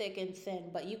through thick and thin,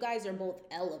 but you guys are both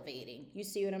elevating. You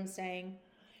see what I'm saying?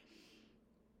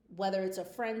 Whether it's a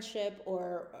friendship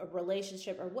or a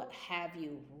relationship or what have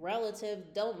you,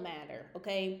 relative, don't matter,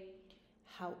 okay?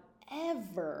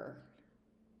 However,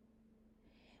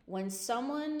 when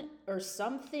someone or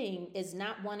something is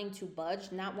not wanting to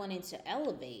budge, not wanting to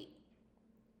elevate,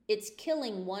 it's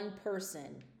killing one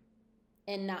person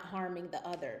and not harming the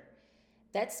other.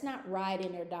 That's not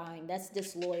riding or dying. That's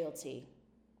disloyalty.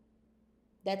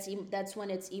 That's when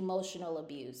it's emotional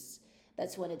abuse.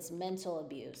 That's when it's mental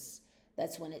abuse.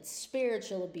 That's when it's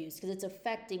spiritual abuse, because it's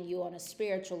affecting you on a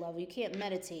spiritual level. You can't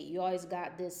meditate. You always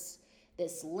got this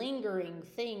lingering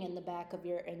thing in the back of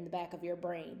your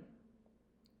brain.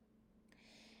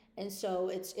 And so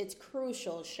it's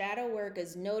crucial. Shadow work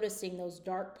is noticing those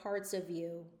dark parts of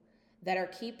you that are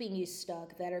keeping you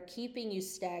stuck, that are keeping you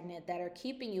stagnant, that are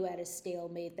keeping you at a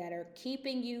stalemate, that are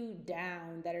keeping you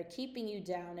down, that are keeping you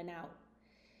down and out.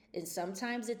 And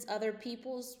sometimes it's other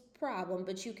people's problem,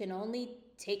 but you can only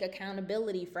take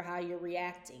accountability for how you're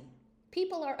reacting.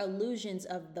 People are illusions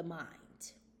of the mind.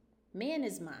 Man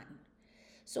is mind.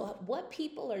 So what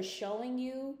people are showing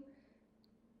you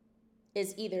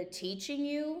is either teaching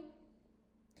you,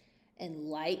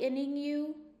 enlightening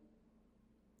you,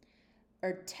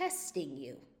 are testing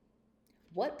you.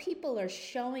 What people are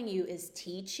showing you is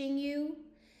teaching you,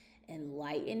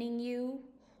 enlightening you,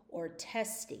 or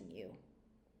testing you.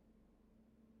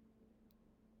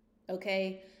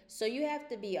 Okay? So you have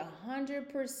to be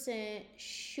 100%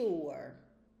 sure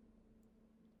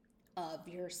of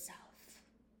yourself.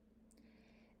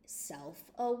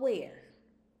 Self-aware.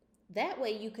 That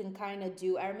way you can kind of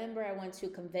I remember I went to a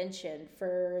convention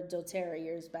for doTERRA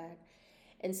years back,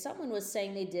 and someone was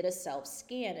saying they did a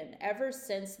self-scan, and ever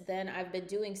since then I've been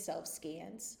doing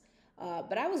self-scans.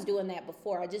 But I was doing that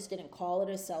before. I just didn't call it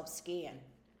a self-scan.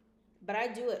 But I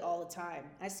do it all the time.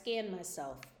 I scan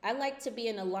myself. I like to be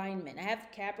in alignment. I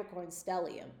have Capricorn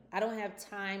stellium. I don't have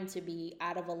time to be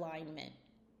out of alignment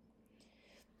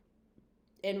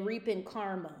and reaping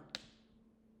karma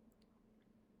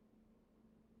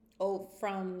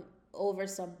from over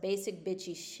some basic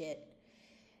bitchy shit.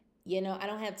 You know, I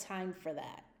don't have time for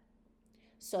that.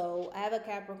 So I have a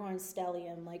Capricorn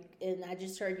stellium, and I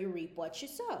just heard you reap what you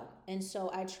sow. And so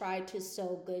I try to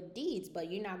sow good deeds,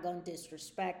 but you're not going to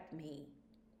disrespect me.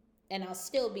 And I'll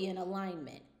still be in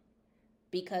alignment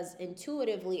because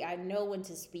intuitively I know when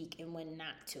to speak and when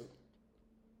not to.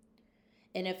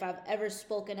 And if I've ever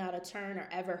spoken out of turn or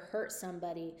ever hurt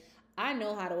somebody, I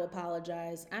know how to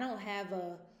apologize. I don't have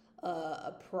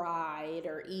a pride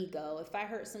or ego. If I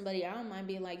hurt somebody, I don't mind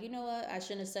being like, you know what? I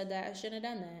shouldn't have said that. I shouldn't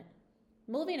have done that.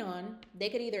 Moving on. They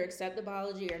could either accept the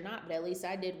apology or not, but at least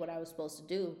I did what I was supposed to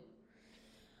do.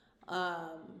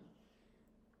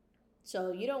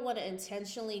 So you don't want to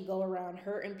intentionally go around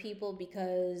hurting people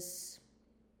because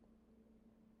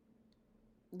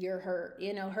you're hurt.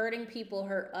 You know, hurting people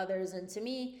hurt others. And to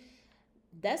me,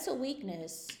 that's a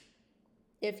weakness.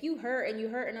 If you hurt and you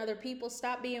hurting other people,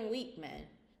 stop being weak, man.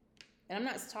 And I'm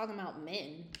not talking about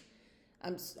men.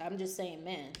 I'm just saying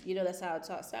men. You know, that's how I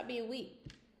talk. Stop being weak.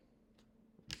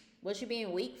 What you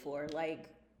being weak for? Like,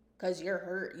 because you're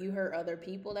hurt, you hurt other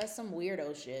people? That's some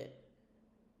weirdo shit.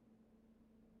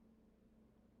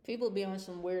 People be on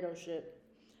some weirdo shit.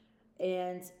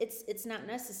 And it's not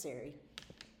necessary.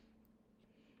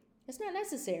 It's not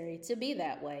necessary to be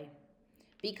that way.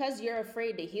 Because you're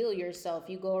afraid to heal yourself,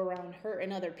 you go around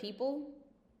hurting other people.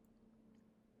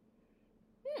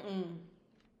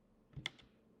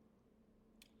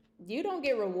 You don't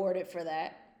get rewarded for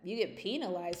that. You get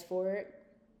penalized for it.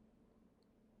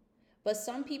 But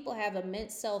some people have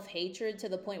immense self-hatred to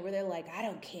the point where they're like, I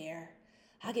don't care.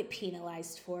 I'll get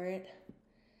penalized for it.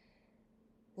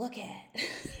 Look at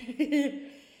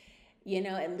you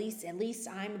know, at least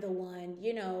I'm the one,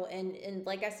 you know, and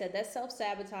like I said, that's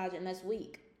self-sabotage and that's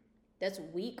weak. That's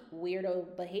weak,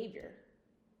 weirdo behavior.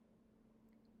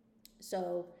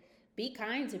 So be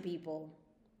kind to people,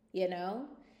 you know.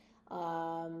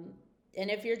 And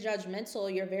if you're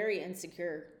judgmental, you're very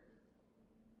insecure.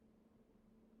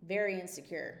 Very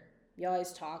insecure. You're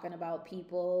always talking about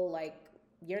people, like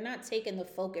you're not taking the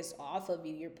focus off of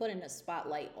you. You're putting a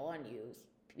spotlight on you.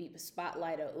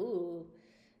 Spotlight of, ooh,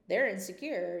 they're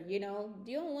insecure, you know.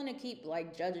 You don't want to keep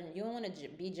like judging. You don't want to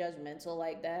be judgmental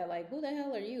like that. Like, who the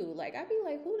hell are you? Like, I'd be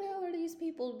like, who the hell are these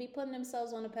people be putting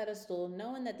themselves on a pedestal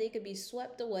knowing that they could be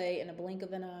swept away in a blink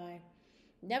of an eye?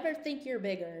 Never think you're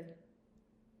bigger.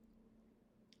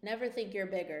 Never think you're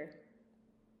bigger.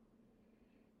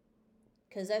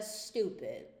 Because that's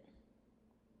stupid.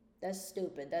 That's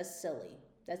stupid. That's silly.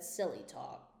 That's silly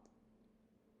talk.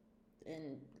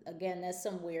 And again, that's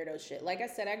some weirdo shit. Like I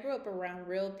said, I grew up around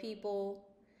real people.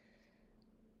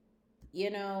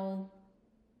 You know,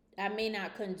 I may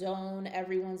not condone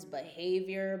everyone's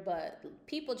behavior, but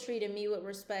people treated me with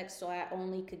respect, so I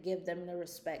only could give them the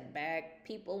respect back.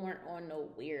 People weren't on no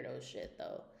weirdo shit,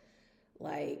 though.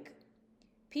 Like,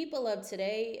 people of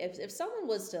today, if someone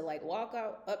was to like walk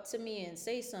up to me and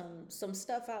say some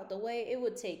stuff out the way, it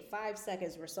would take 5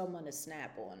 seconds for someone to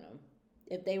snap on them.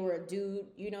 If they were a dude,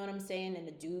 you know what I'm saying, and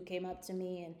a dude came up to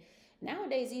me, and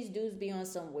nowadays these dudes be on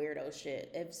some weirdo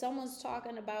shit. If someone's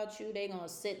talking about you, they gonna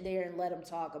sit there and let them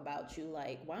talk about you.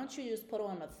 Like, why don't you just put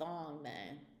on a thong,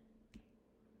 man?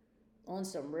 On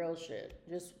some real shit.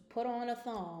 Just put on a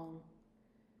thong.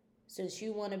 Since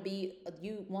you want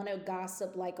to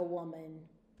gossip like a woman.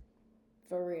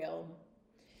 For real.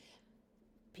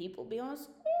 People be on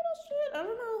some weirdo shit. I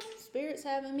don't know. Spirit's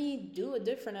having me do a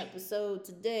different episode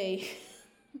today.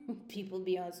 People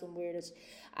be on some weirdo shit.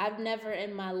 I've never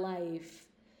in my life,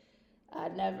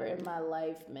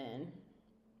 man.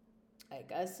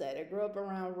 Like I said, I grew up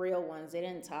around real ones. They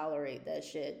didn't tolerate that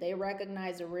shit. They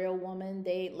recognize a real woman.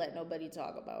 They ain't let nobody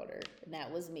talk about her. And that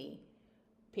was me.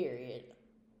 Period.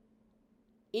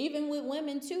 Even with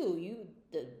women too.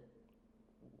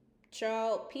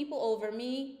 Child, people over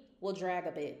me will drag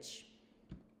a bitch.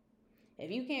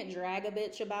 If you can't drag a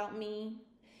bitch about me,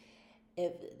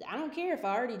 if I don't care if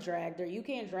I already dragged her, you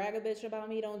can't drag a bitch about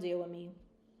me, don't deal with me.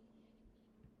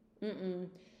 And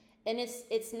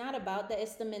it's not about that.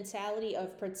 It's the mentality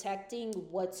of protecting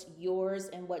what's yours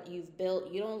and what you've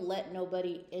built. You don't let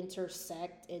nobody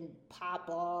intersect and pop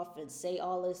off and say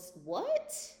all this.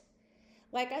 What?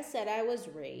 Like I said, I was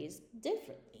raised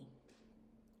differently.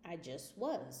 I just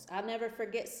was. I'll never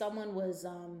forget, someone was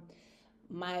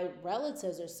my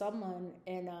relatives or someone,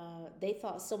 and they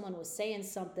thought someone was saying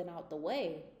something out the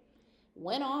way.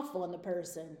 Went off on the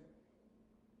person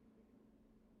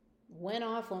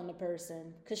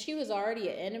because she was already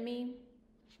an enemy.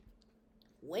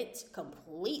 Went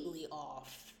completely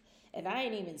off. And I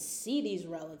didn't even see these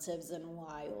relatives in a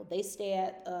while. They stay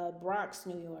at Bronx,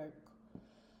 New York.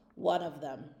 One of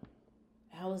them.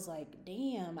 I was like,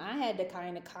 damn, I had to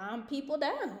kind of calm people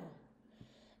down.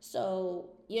 So,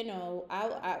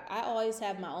 I always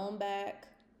have my own back.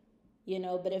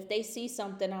 But if they see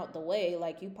something out the way,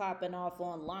 like you popping off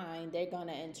online, they're going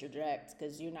to interject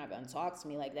because you're not going to talk to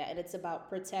me like that. And it's about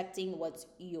protecting what's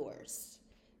yours,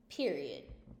 period.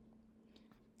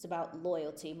 It's about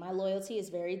loyalty. My loyalty is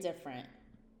very different.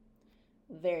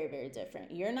 Very, very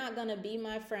different. You're not going to be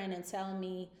my friend and tell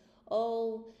me,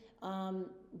 oh,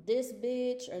 this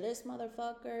bitch or this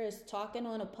motherfucker is talking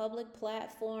on a public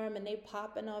platform and they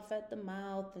popping off at the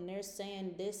mouth and they're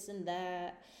saying this and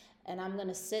that. And I'm going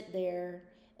to sit there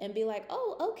and be like,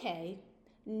 oh, okay.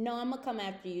 No, I'm going to come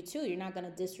after you too. You're not going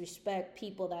to disrespect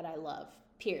people that I love,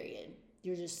 period.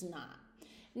 You're just not.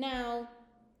 Now,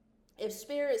 if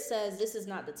Spirit says this is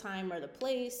not the time or the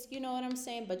place, you know what I'm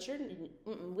saying? But I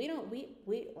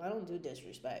don't do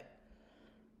disrespect.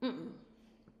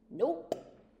 Nope.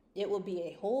 It will be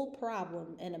a whole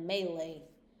problem and a melee.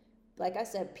 Like I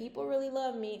said, people really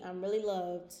love me. I'm really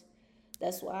loved.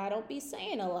 That's why I don't be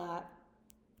saying a lot.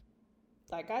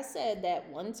 Like I said, that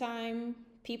one time,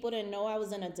 people didn't know I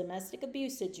was in a domestic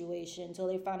abuse situation until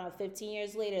they found out 15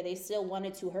 years later they still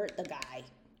wanted to hurt the guy.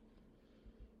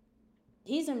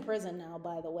 He's in prison now,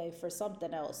 by the way, for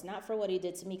something else. Not for what he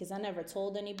did to me, because I never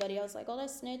told anybody. I was like, oh,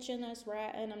 that's snitching, that's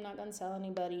ratting. I'm not going to tell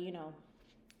anybody,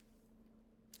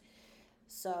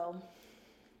 So,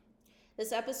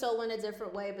 this episode went a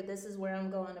different way, but this is where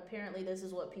I'm going. Apparently, this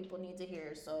is what people need to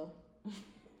hear, so.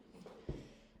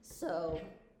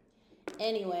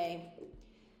 Anyway,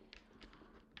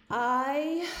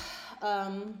 I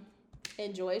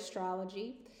enjoy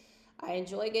astrology. I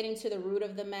enjoy getting to the root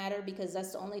of the matter because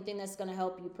that's the only thing that's going to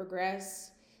help you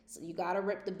progress. So you got to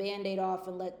rip the Band-Aid off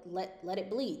and let it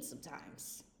bleed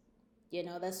sometimes.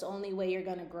 That's the only way you're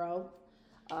going to grow.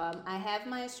 I have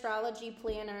my astrology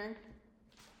planner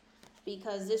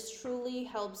because this truly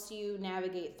helps you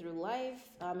navigate through life.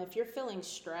 If you're feeling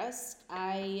stressed,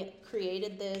 I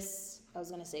created this,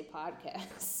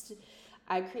 podcast.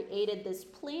 I created this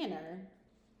planner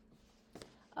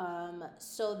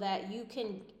so that you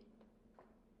can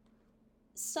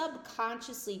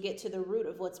subconsciously get to the root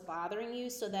of what's bothering you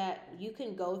so that you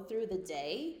can go through the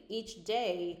day, each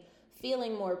day,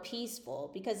 feeling more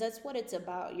peaceful, because that's what it's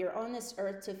about. You're on this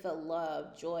earth to feel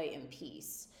love, joy, and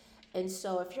peace. And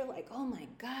so if you're like, oh my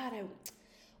God,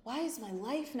 why is my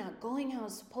life not going how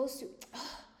it's supposed to?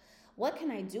 What can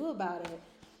I do about it?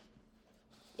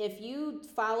 If you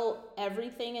follow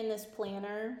everything in this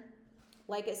planner,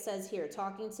 like it says here,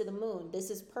 talking to the moon, this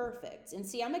is perfect. And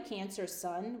see, I'm a Cancer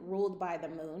sun ruled by the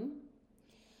moon.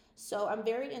 So I'm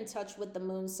very in touch with the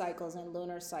moon cycles and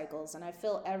lunar cycles. And I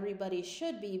feel everybody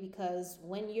should be, because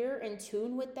when you're in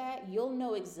tune with that, you'll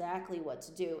know exactly what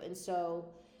to do. And so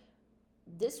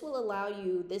this will allow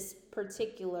you, this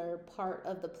particular part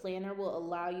of the planner will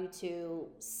allow you to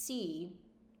see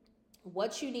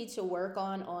what you need to work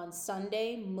on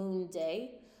Sunday, Moon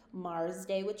Day, Mars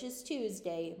Day, which is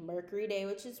Tuesday, Mercury Day,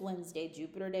 which is Wednesday,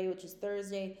 Jupiter Day, which is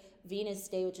Thursday, Venus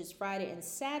Day, which is Friday, and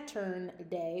Saturn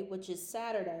Day, which is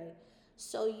Saturday,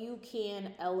 so you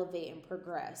can elevate and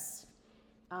progress.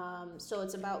 So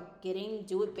it's about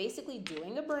basically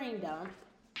doing a brain dump,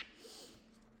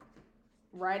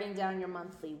 writing down your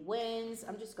monthly wins.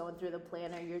 I'm just going through the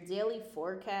planner, your daily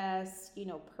forecast,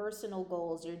 personal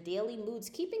goals, your daily moods,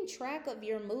 keeping track of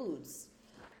your moods.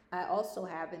 I also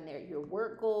have in there your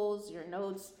work goals, your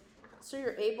notes, so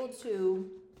you're able to,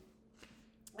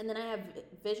 and then I have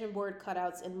vision board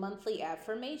cutouts and monthly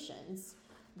affirmations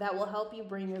that will help you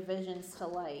bring your visions to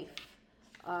life.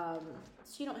 So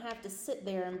you don't have to sit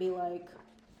there and be like,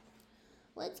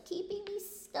 what's keeping me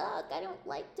stuck? I don't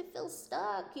like to feel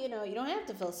stuck. You don't have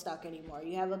to feel stuck anymore.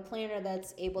 You have a planner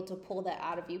that's able to pull that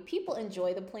out of you. People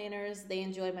enjoy the planners. They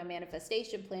enjoy my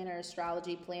manifestation planner,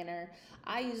 astrology planner.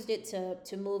 I used it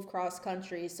to move cross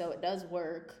country, so it does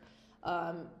work.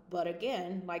 But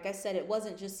again, like I said, it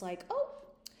wasn't just like, oh,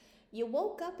 you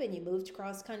woke up and you moved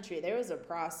cross country. There was a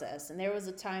process, and there was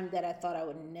a time that I thought I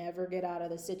would never get out of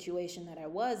the situation that I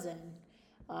was in.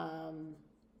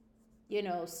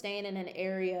 Staying in an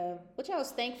area, which I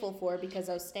was thankful for because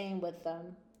I was staying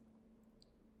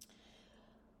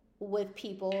with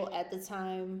people at the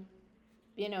time,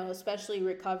 especially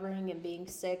recovering and being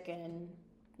sick. And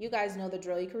you guys know the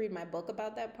drill. You can read my book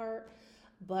about that part.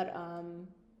 But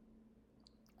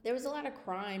there was a lot of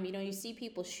crime. You see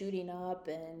people shooting up,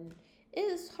 and it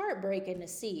is heartbreaking to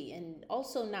see, and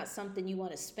also not something you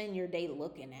want to spend your day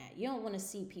looking at. You don't want to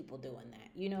see people doing that.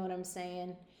 You know what I'm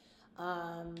saying?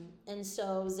 And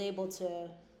so I was able to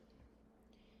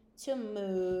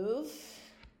move,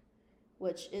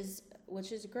 which is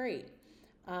great.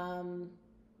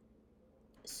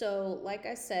 So like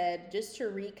I said, just to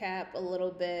recap a little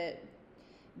bit,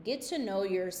 get to know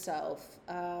yourself.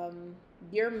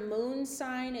 Your moon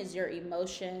sign is your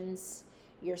emotions.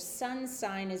 Your sun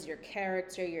sign is your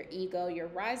character, your ego. Your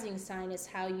rising sign is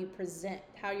how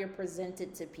you're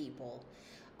presented to people.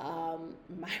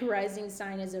 My rising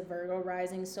sign is a Virgo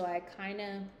rising, so I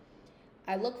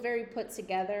look very put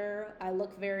together. I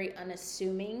look very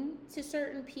unassuming to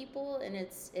certain people, and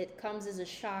it comes as a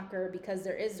shocker because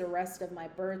there is the rest of my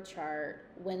birth chart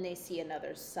when they see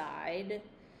another side.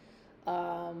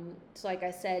 So like I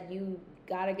said, you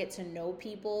got to get to know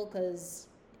people, because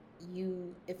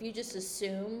if you just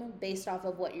assume based off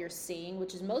of what you're seeing,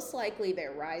 which is most likely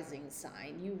their rising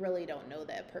sign, you really don't know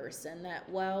that person that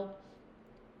well.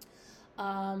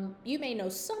 You may know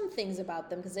some things about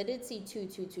them, because I did see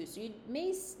 222, so you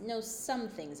may know some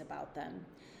things about them,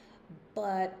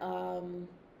 but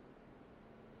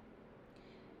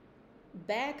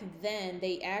back then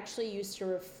they actually used to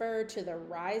refer to the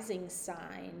rising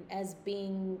sign as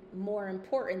being more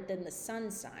important than the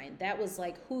sun sign. That was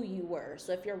like who you were.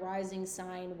 So if your rising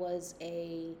sign was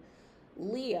a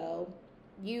Leo,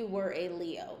 you were a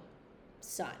Leo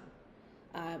sun.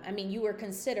 You were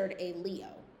considered a Leo.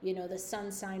 The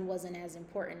sun sign wasn't as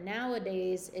important.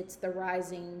 Nowadays, it's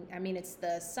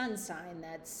the sun sign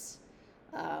that's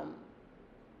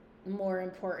more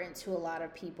important to a lot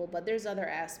of people, but there's other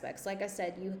aspects. Like I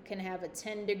said, you can have a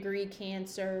 10-degree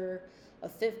Cancer, a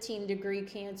 15-degree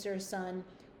Cancer sun.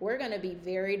 We're going to be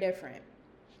very different.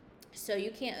 So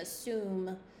you can't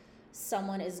assume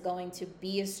someone is going to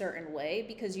be a certain way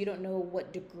because you don't know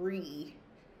what degree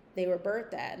they were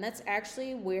birthed at. And that's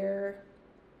actually where,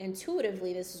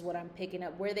 intuitively, this is what I'm picking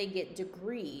up, where they get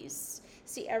degrees.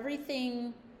 See,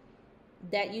 everything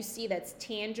that you see that's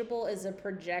tangible is a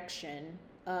projection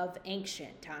of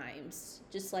ancient times.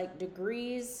 Just like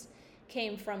degrees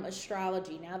came from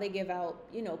astrology. Now they give out,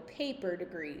 paper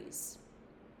degrees.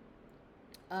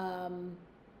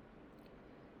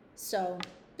 So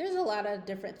there's a lot of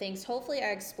different things. Hopefully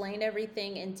I explained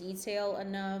everything in detail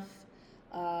enough.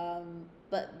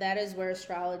 But that is where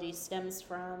astrology stems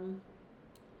from.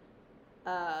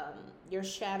 Your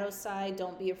shadow side,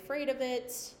 don't be afraid of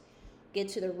it. Get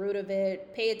to the root of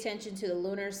it. Pay attention to the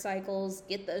lunar cycles.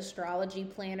 Get the astrology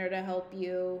planner to help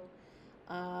you.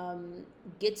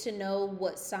 Get to know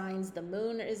what signs the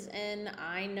moon is in.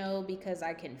 I know because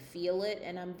I can feel it,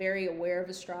 and I'm very aware of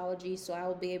astrology, so I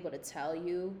will be able to tell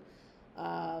you.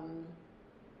 I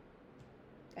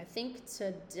think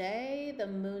today the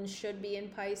moon should be in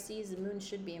Pisces. The moon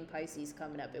should be in Pisces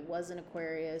coming up. It was in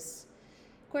Aquarius.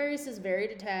 Aquarius is very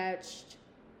detached.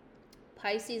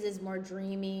 Pisces is more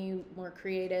dreamy, more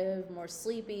creative, more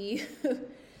sleepy.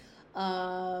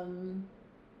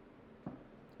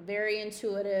 Very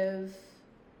intuitive.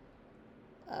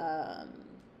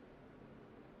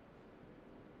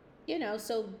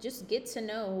 So just get to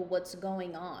know what's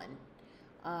going on.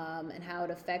 And how it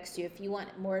affects you. If you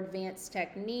want more advanced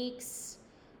techniques,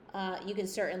 you can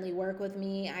certainly work with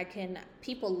me.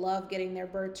 People love getting their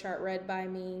birth chart read by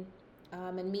me,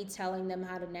 and me telling them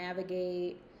how to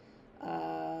navigate.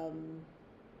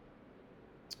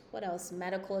 What else?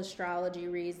 Medical astrology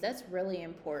reads. That's really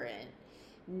important.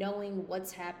 Knowing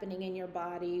what's happening in your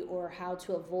body or how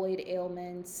to avoid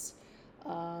ailments.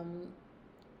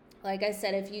 Like I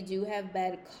said, if you do have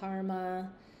bad karma,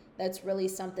 that's really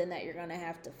something that you're going to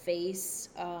have to face.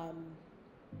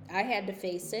 I had to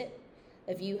face it.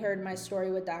 If you heard my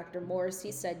story with Dr. Morse,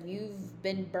 he said, you've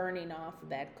been burning off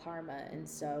bad karma. And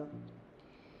so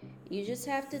you just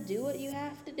have to do what you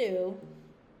have to do.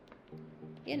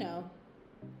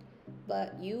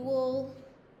 but you will,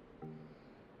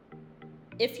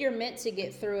 if you're meant to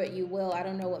get through it, you will. I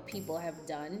don't know what people have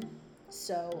done,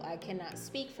 so I cannot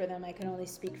speak for them. I can only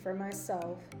speak for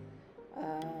myself.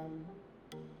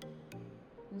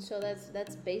 And so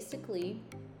that's basically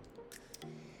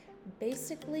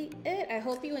it. I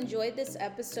hope you enjoyed this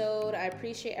episode. I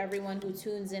appreciate everyone who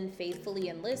tunes in faithfully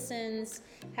and listens.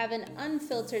 Have an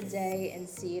unfiltered day, and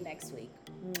see you next week.